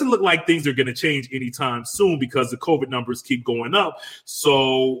 it doesn't look like things are going to change anytime soon because the COVID numbers keep going up.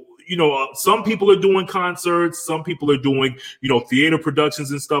 So, you know, some people are doing concerts, some people are doing, you know, theater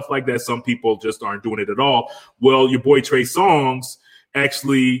productions and stuff like that. Some people just aren't doing it at all. Well, your boy Trey Songz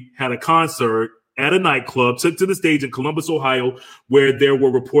actually had a concert at a nightclub, took to the stage in Columbus, Ohio, where there were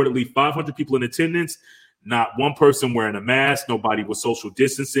reportedly 500 people in attendance. Not one person wearing a mask. Nobody was social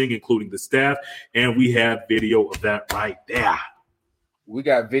distancing, including the staff. And we have video of that right there. We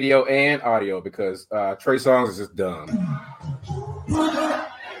got video and audio because Trey Songz is just dumb.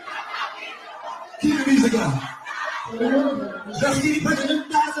 Keep the music on. Just keep putting the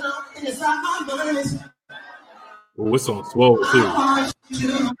thousand on inside my mind. Oh, it's on swole too.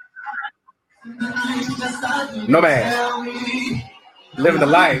 No man. Living the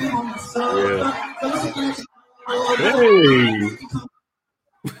life. Yeah. Hey.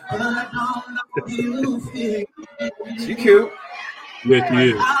 She cute. Yes, she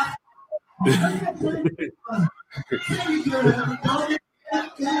is.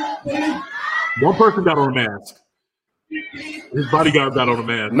 One person got on a mask. His bodyguard got on a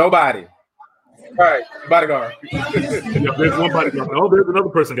mask. Nobody. All right, bodyguard. Yeah, there's one bodyguard. Oh, there's another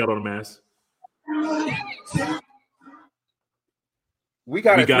person got on a mask. We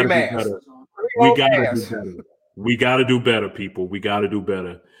got to do better. We got to do better, people. We got to do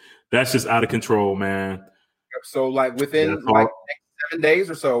better. That's just out of control, man. So, like, within like 7 days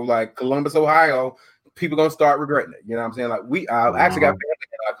or so, like Columbus, Ohio, people gonna start regretting it. You know what I'm saying? Like, we actually got family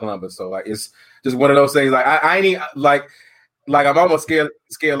in Columbus, so like it's just one of those things. Like, I need like I'm almost scared.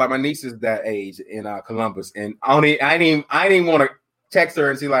 Like, my niece is that age in Columbus, and I didn't even want to text her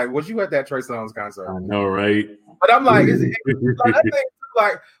and see like, was you at that Trey Songz concert? I know, right? But I'm like,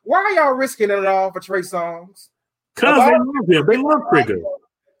 like, why are y'all risking it all for Trey Songz? Because they love him. They love Trigger.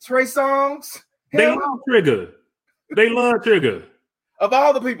 Trey Songz. They love Trigger. They love Trigger. Of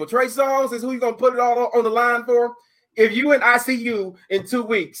all the people, Trey Songz is who you gonna put it all on the line for. If you in ICU in 2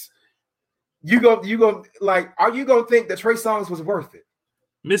 weeks, you go like, are you gonna think that Trey Songz was worth it?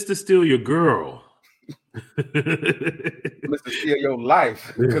 Mr. Steal Your Girl. Mr. Steal Your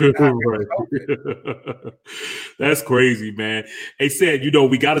Life. That's crazy, man. Hey, said, you know,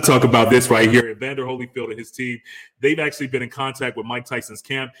 we got to talk about this right here. Evander Holyfield and his team, they've actually been in contact with Mike Tyson's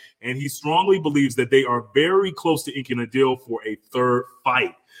camp, and he strongly believes that they are very close to inking a deal for a third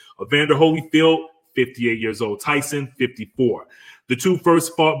fight. Evander Holyfield, 58 years old. Tyson, 54. The two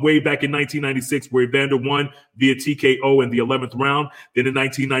first fought way back in 1996, where Evander won via TKO in the 11th round. Then in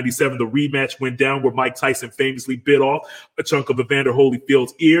 1997, the rematch went down where Mike Tyson famously bit off a chunk of Evander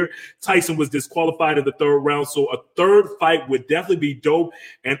Holyfield's ear. Tyson was disqualified in the third round, so a third fight would definitely be dope.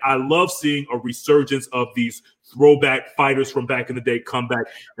 And I love seeing a resurgence of these throwback fighters from back in the day come back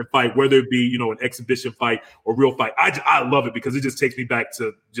and fight, whether it be, you know, an exhibition fight or real fight. I love it because it just takes me back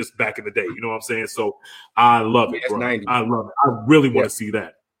to just back in the day. You know what I'm saying? So I love it, bro. 90s. I love it. I really want to see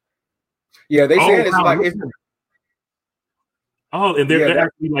that. Yeah, they said it's like it's. Oh, and they're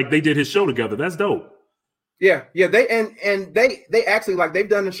actually like they did his show together. That's dope. Yeah, they actually like they've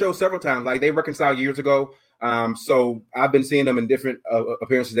done the show several times. Like they reconciled years ago. So I've been seeing them in different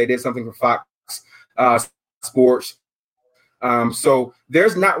appearances. They did something for Fox Sports. So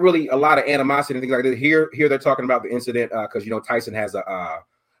there's not really a lot of animosity and things like that. Here they're talking about the incident because you know Tyson has a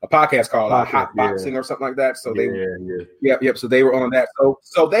podcast called Hot Boxing or something like that. So yep. So they were on that.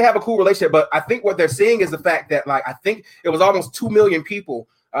 So they have a cool relationship. But I think what they're seeing is the fact that like I think it was almost 2 million people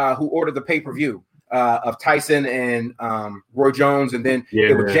who ordered the pay-per-view of Tyson and Roy Jones, and then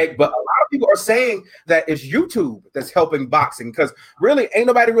it was Jake. But a lot of people are saying that it's YouTube that's helping boxing because really ain't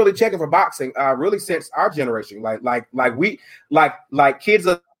nobody really checking for boxing really since our generation. Like we kids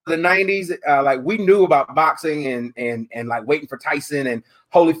of the 90s, like we knew about boxing and like waiting for Tyson and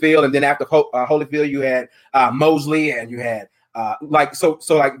Holyfield, and then after Holyfield you had Mosley, and you had like so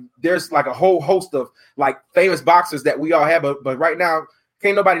like there's like a whole host of like famous boxers that we all have, but right now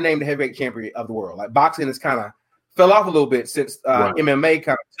can't nobody name the heavyweight champion of the world. Like boxing has kind of fell off a little bit since MMA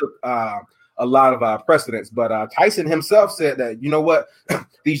kind of took a a lot of precedents. But Tyson himself said that, you know what,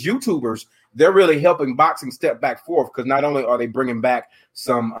 these YouTubers, they're really helping boxing step back forth, because not only are they bringing back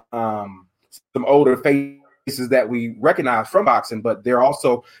some older faces that we recognize from boxing, but they're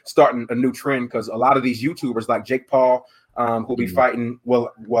also starting a new trend, because a lot of these YouTubers like Jake Paul, who'll be fighting.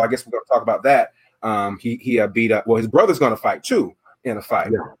 Well, I guess we're going to talk about that. He beat up. Well, his brother's going to fight too in a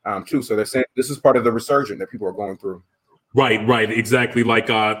fight too. So they're saying this is part of the resurgence that people are going through. Right, exactly. Like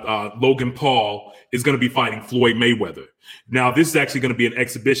Logan Paul is going to be fighting Floyd Mayweather. Now, this is actually going to be an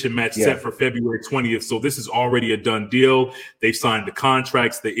exhibition match set for February 20th. So this is already a done deal. They've signed the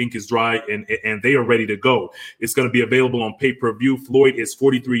contracts. The ink is dry, and they are ready to go. It's going to be available on pay-per-view. Floyd is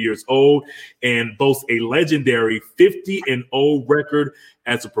 43 years old and boasts a legendary 50-0 record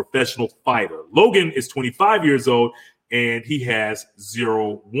as a professional fighter. Logan is 25 years old, and he has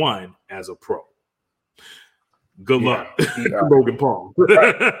 0-1 as a pro. Good luck, Logan Paul.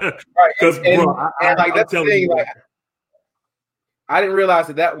 Right. Because like that's the thing. Like, I didn't realize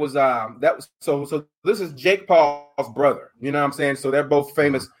that was so. This is Jake Paul's brother. You know what I'm saying? So they're both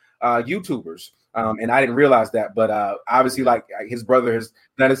famous YouTubers, and I didn't realize that. But obviously, like his brother has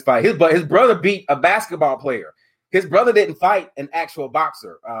done his fight. His brother beat a basketball player. His brother didn't fight an actual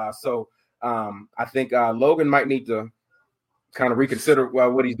boxer. So I think Logan might need to kind of reconsider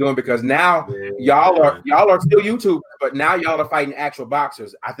what he's doing, because now y'all are still YouTubers, but now y'all are fighting actual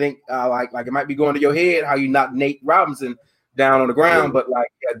boxers. I think like it might be going to your head how you knocked Nate Robinson down on the ground, but like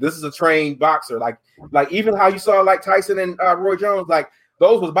this is a trained boxer. Like even how you saw like Tyson and Roy Jones, like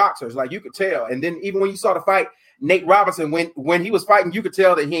those was boxers. Like you could tell. And then even when you saw the fight, Nate Robinson, when he was fighting, you could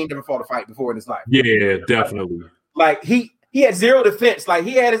tell that he ain't never fought a fight before in his life. Yeah, definitely. Like he had zero defense. Like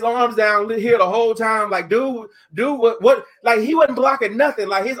he had his arms down here the whole time. Like dude, what? Like he wasn't blocking nothing.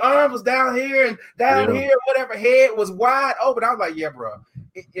 Like his arms was down here and down here. Whatever, head was wide open. I was like, yeah, bro.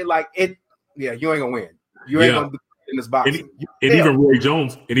 You ain't gonna win. You ain't gonna do in this box. And even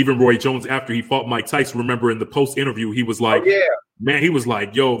Roy Jones, after he fought Mike Tyson, remember in the post interview, he was like, man, he was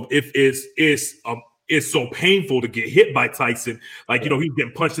like, yo, if it's so painful to get hit by Tyson. Like, he's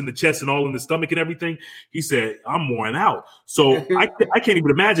getting punched in the chest and all in the stomach and everything. He said, I'm worn out. So I can't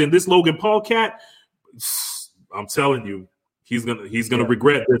even imagine this Logan Paul cat. I'm telling you, he's gonna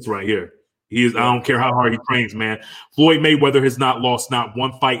regret this right here. He is. I don't care how hard he trains, man. Floyd Mayweather has not lost not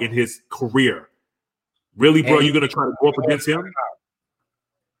one fight in his career. Really, bro? You're gonna try to go up against him?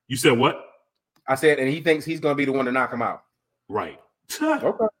 You said what? I said, and he thinks he's gonna be the one to knock him out. Right.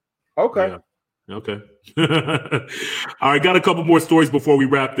 Okay. Yeah. Okay. All right. Got a couple more stories before we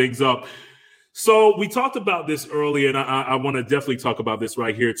wrap things up. So we talked about this earlier, and I want to definitely talk about this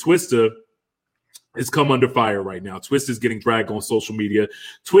right here. Twista has come under fire right now. Twista's getting dragged on social media.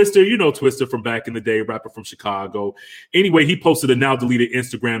 Twista, Twista from back in the day, rapper from Chicago. Anyway, he posted a now deleted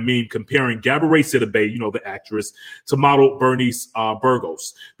Instagram meme comparing Gabourey Sidibe, the actress, to model Bernice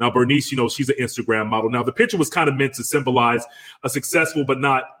Burgos. Now, Bernice, she's an Instagram model. Now, the picture was kind of meant to symbolize a successful but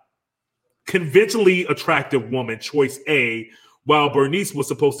not conventionally attractive woman, choice A, while Bernice was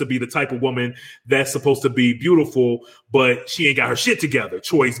supposed to be the type of woman that's supposed to be beautiful, but she ain't got her shit together,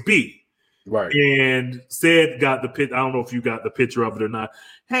 choice B. Right. And Sid got the picture. I don't know if you got the picture of it or not.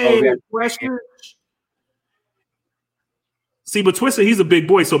 Hey, question. See, but Twista, he's a big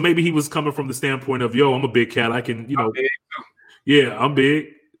boy, so maybe he was coming from the standpoint of, yo, I'm a big cat. I can, I'm big.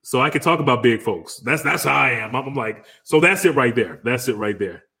 So I can talk about big folks. That's how I am. I'm like, so that's it right there.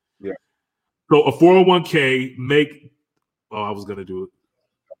 Yeah. So a 401k I was going to do it.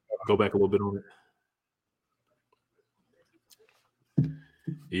 Go back a little bit on it.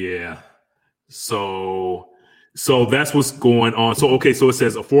 Yeah. So that's what's going on. So it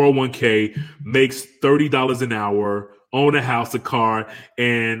says a 401k makes $30 an hour, own a house, a car,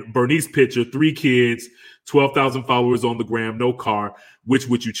 and Bernice picture, 3 kids, 12,000 followers on the gram, no car. Which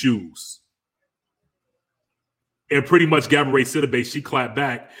would you choose? And pretty much Gabourey Sidibe, she clapped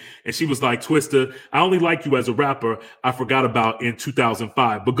back and she was like, Twista, I only like you as a rapper. I forgot about in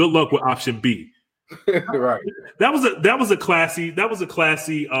 2005, but good luck with option B. Right. That was a classy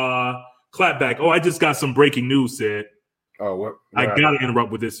clapback. Oh, I just got some breaking news, Sid. Oh, what? I got to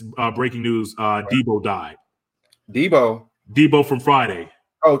interrupt with this breaking news. Debo died. Debo from Friday.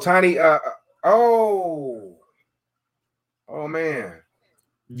 Oh, Tiny. Oh, man.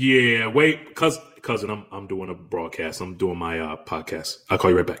 Yeah, wait, cousin, I'm doing a broadcast. I'm doing my podcast. I'll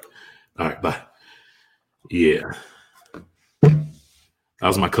call you right back. All right, bye. Yeah. That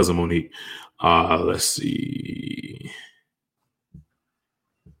was my cousin Monique. Let's see.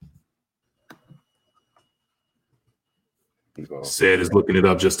 Said is looking it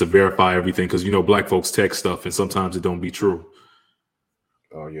up just to verify everything because Black folks text stuff and sometimes it don't be true.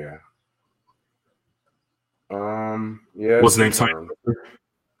 Oh yeah. Yeah. What's his name?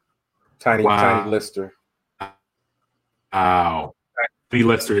 Tiny Wow. Tiny Lister. Wow. Tiny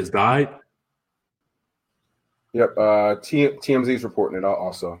Lister has died? Yep. TMZ's reporting it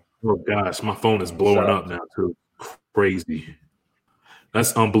also. Oh gosh, my phone is blowing up now too. Crazy.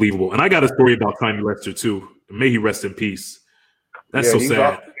 That's unbelievable. And I got a story about Tiny Lister too. May he rest in peace. That's so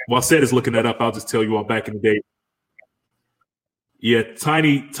sad. While Seth is looking that up, I'll just tell you all back in the day. Yeah,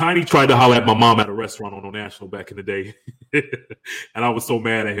 Tiny tried to holler at my mom at a restaurant on National back in the day. And I was so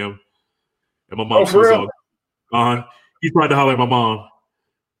mad at him. And my mom, she was all, he tried to holler at my mom.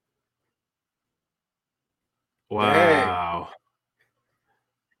 Wow.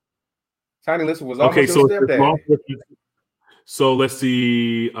 Dang. Tiny Lister was almost his stepdad. So let's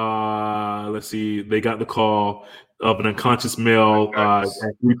see. They got the call of an unconscious male at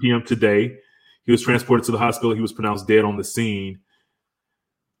 3 p.m. today. He was transported to the hospital. He was pronounced dead on the scene.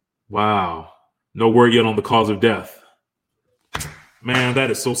 Wow. No word yet on the cause of death. Man,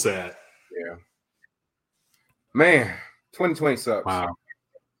 that is so sad. Yeah. Man, 2020 sucks. Wow.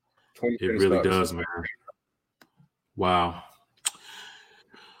 2020 It really sucks. does, man. Wow.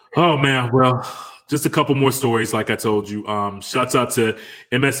 Oh, man. Well, just a couple more stories, like I told you. Shouts out to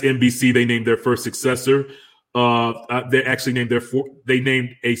MSNBC. They named their first successor. They actually named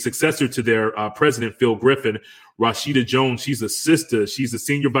a successor to their president, Phil Griffin, Rashida Jones. She's a sister. She's the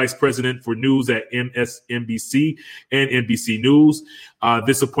senior vice president for news at MSNBC and NBC News.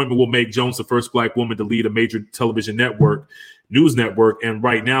 This appointment will make Jones the first Black woman to lead a major television news network. And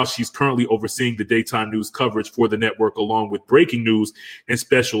right now she's currently overseeing the daytime news coverage for the network, along with breaking news and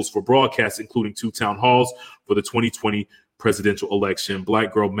specials for broadcasts, including 2 town halls for the 2020 presidential election.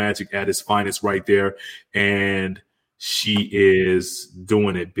 Black girl magic at its finest right there. And she is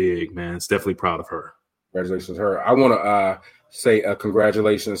doing it big, man. It's definitely proud of her. Congratulations to her. I want to say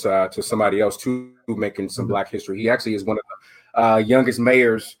congratulations to somebody else too, making some Black history. He actually is one of the youngest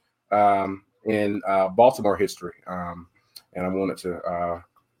mayors in Baltimore history. And I wanted to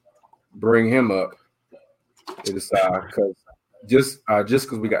bring him up. It is because just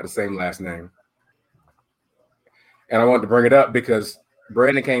because we got the same last name. And I wanted to bring it up because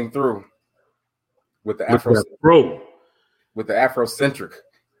Brandon came through with the Afrocentric.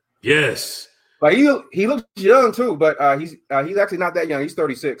 Yes. Like he looks young too, but he's actually not that young. He's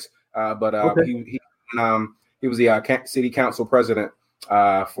 36. He was the city council president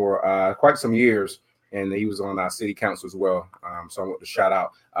for quite some years, and he was on our city council as well. So I want to shout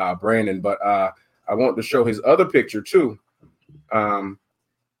out Brandon, but I want to show his other picture too. Like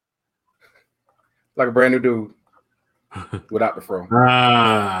a brand new dude. Without the fro.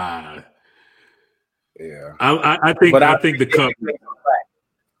 Yeah. I think the cup.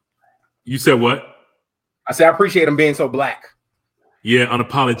 You said what? I said I appreciate him being so Black. Yeah,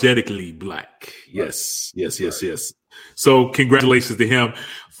 unapologetically Black. Yes. So congratulations to him.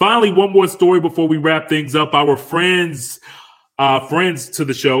 Finally, one more story before we wrap things up. Our friends to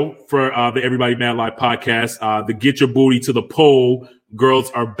the show for the Everybody Mad Live podcast, the Get Your Booty to the Poll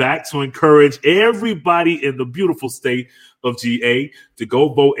girls are back to encourage everybody in the beautiful state of GA to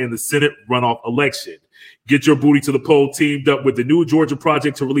go vote in the Senate runoff election. Get Your Booty to the Poll teamed up with the New Georgia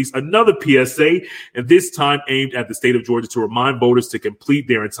Project to release another PSA, and this time aimed at the state of Georgia to remind voters to complete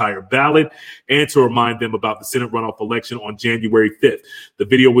their entire ballot and to remind them about the Senate runoff election on January 5th. The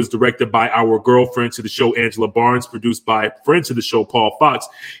video was directed by our girlfriend to the show, Angela Barnes, produced by friend to the show, Paul Fox,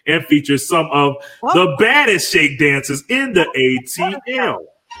 and features some of the baddest shake dancers in the ATL.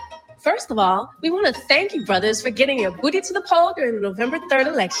 First of all, we want to thank you, brothers, for getting your booty to the poll during the November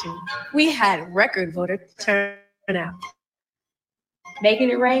 3rd election. We had record voter turnout. Making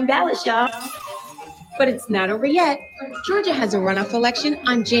it rain ballots, y'all. But it's not over yet. Georgia has a runoff election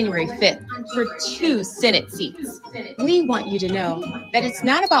on January 5th for 2 Senate seats. We want you to know that it's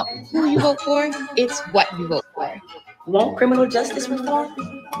not about who you vote for, it's what you vote for. Want criminal justice reform?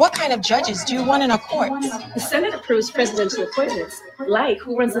 What kind of judges do you want in our courts? The Senate approves presidential appointments, like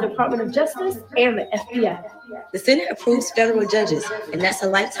who runs the Department of Justice and the FBI. The Senate approves federal judges, and that's a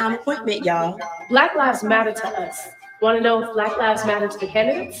lifetime appointment, y'all. Black lives matter to us. Want to know if Black lives matter to the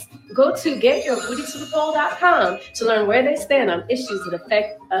candidates? Go to getyourbootytothepoll.com to learn where they stand on issues that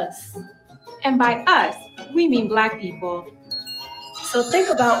affect us. And by us, we mean Black people. So think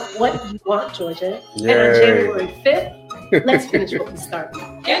about what you want, Georgia. Yay. And on January 5th, let's finish what we started.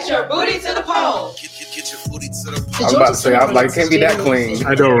 Get your booty to the poll. Get your booty to the poll. I was about to say, I was like, can't be that clean.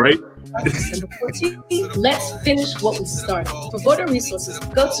 I know, right? December 14th, let's finish what we started. For voter resources,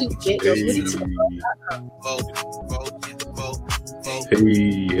 go to getyourbootytothepoll.com.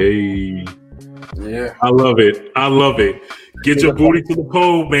 Hey. Yeah. I love it. Get your booty to the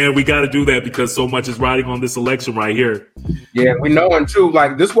poll, man. We got to do that because so much is riding on this election right here. Yeah, we know, and too,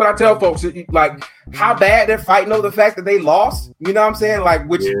 like, this is what I tell folks, like, how bad they're fighting over the fact that they lost. You know what I'm saying? Like,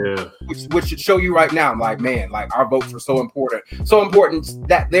 which should show you right now, like, man, like, our votes are so important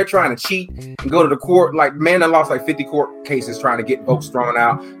that they're trying to cheat and go to the court. Like, man, they lost like 50 court cases trying to get votes thrown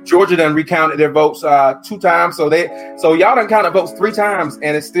out. Georgia done recounted their votes 2 times, so y'all done counted votes 3 times,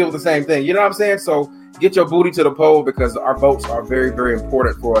 and it's still the same thing. You know what I'm saying? So get your booty to the poll because our votes are very, very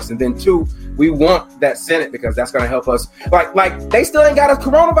important for us. And then 2, we want that Senate because that's going to help us. Like they still ain't got us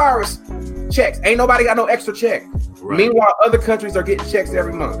coronavirus checks. Ain't nobody got no extra check. Right. Meanwhile, other countries are getting checks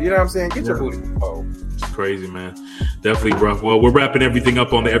every month. You know what I'm saying? Get your booty to the poll. It's crazy, man. Definitely rough. Well, we're wrapping everything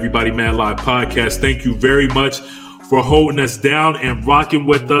up on the Everybody Mad Live podcast. Thank you very much for holding us down and rocking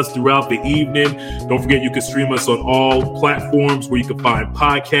with us throughout the evening. Don't forget, you can stream us on all platforms where you can find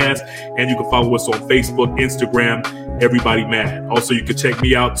podcasts, and you can follow us on Facebook, Instagram, Everybody Mad. Also, you can check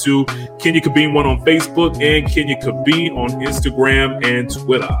me out too, Kenya Kabine 1 on Facebook and Kenya Kabine on Instagram and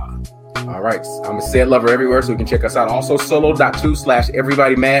Twitter. All right. I'm a Said Lover everywhere, so you can check us out. Also,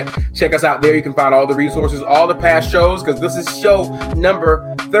 solo.2/everybodymad. Check us out there. You can find all the resources, all the past shows, because this is show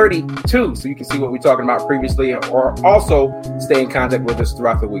number 32. So you can see what we're talking about previously, or also stay in contact with us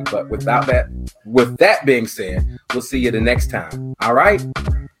throughout the week. But with that being said, we'll see you the next time. All right.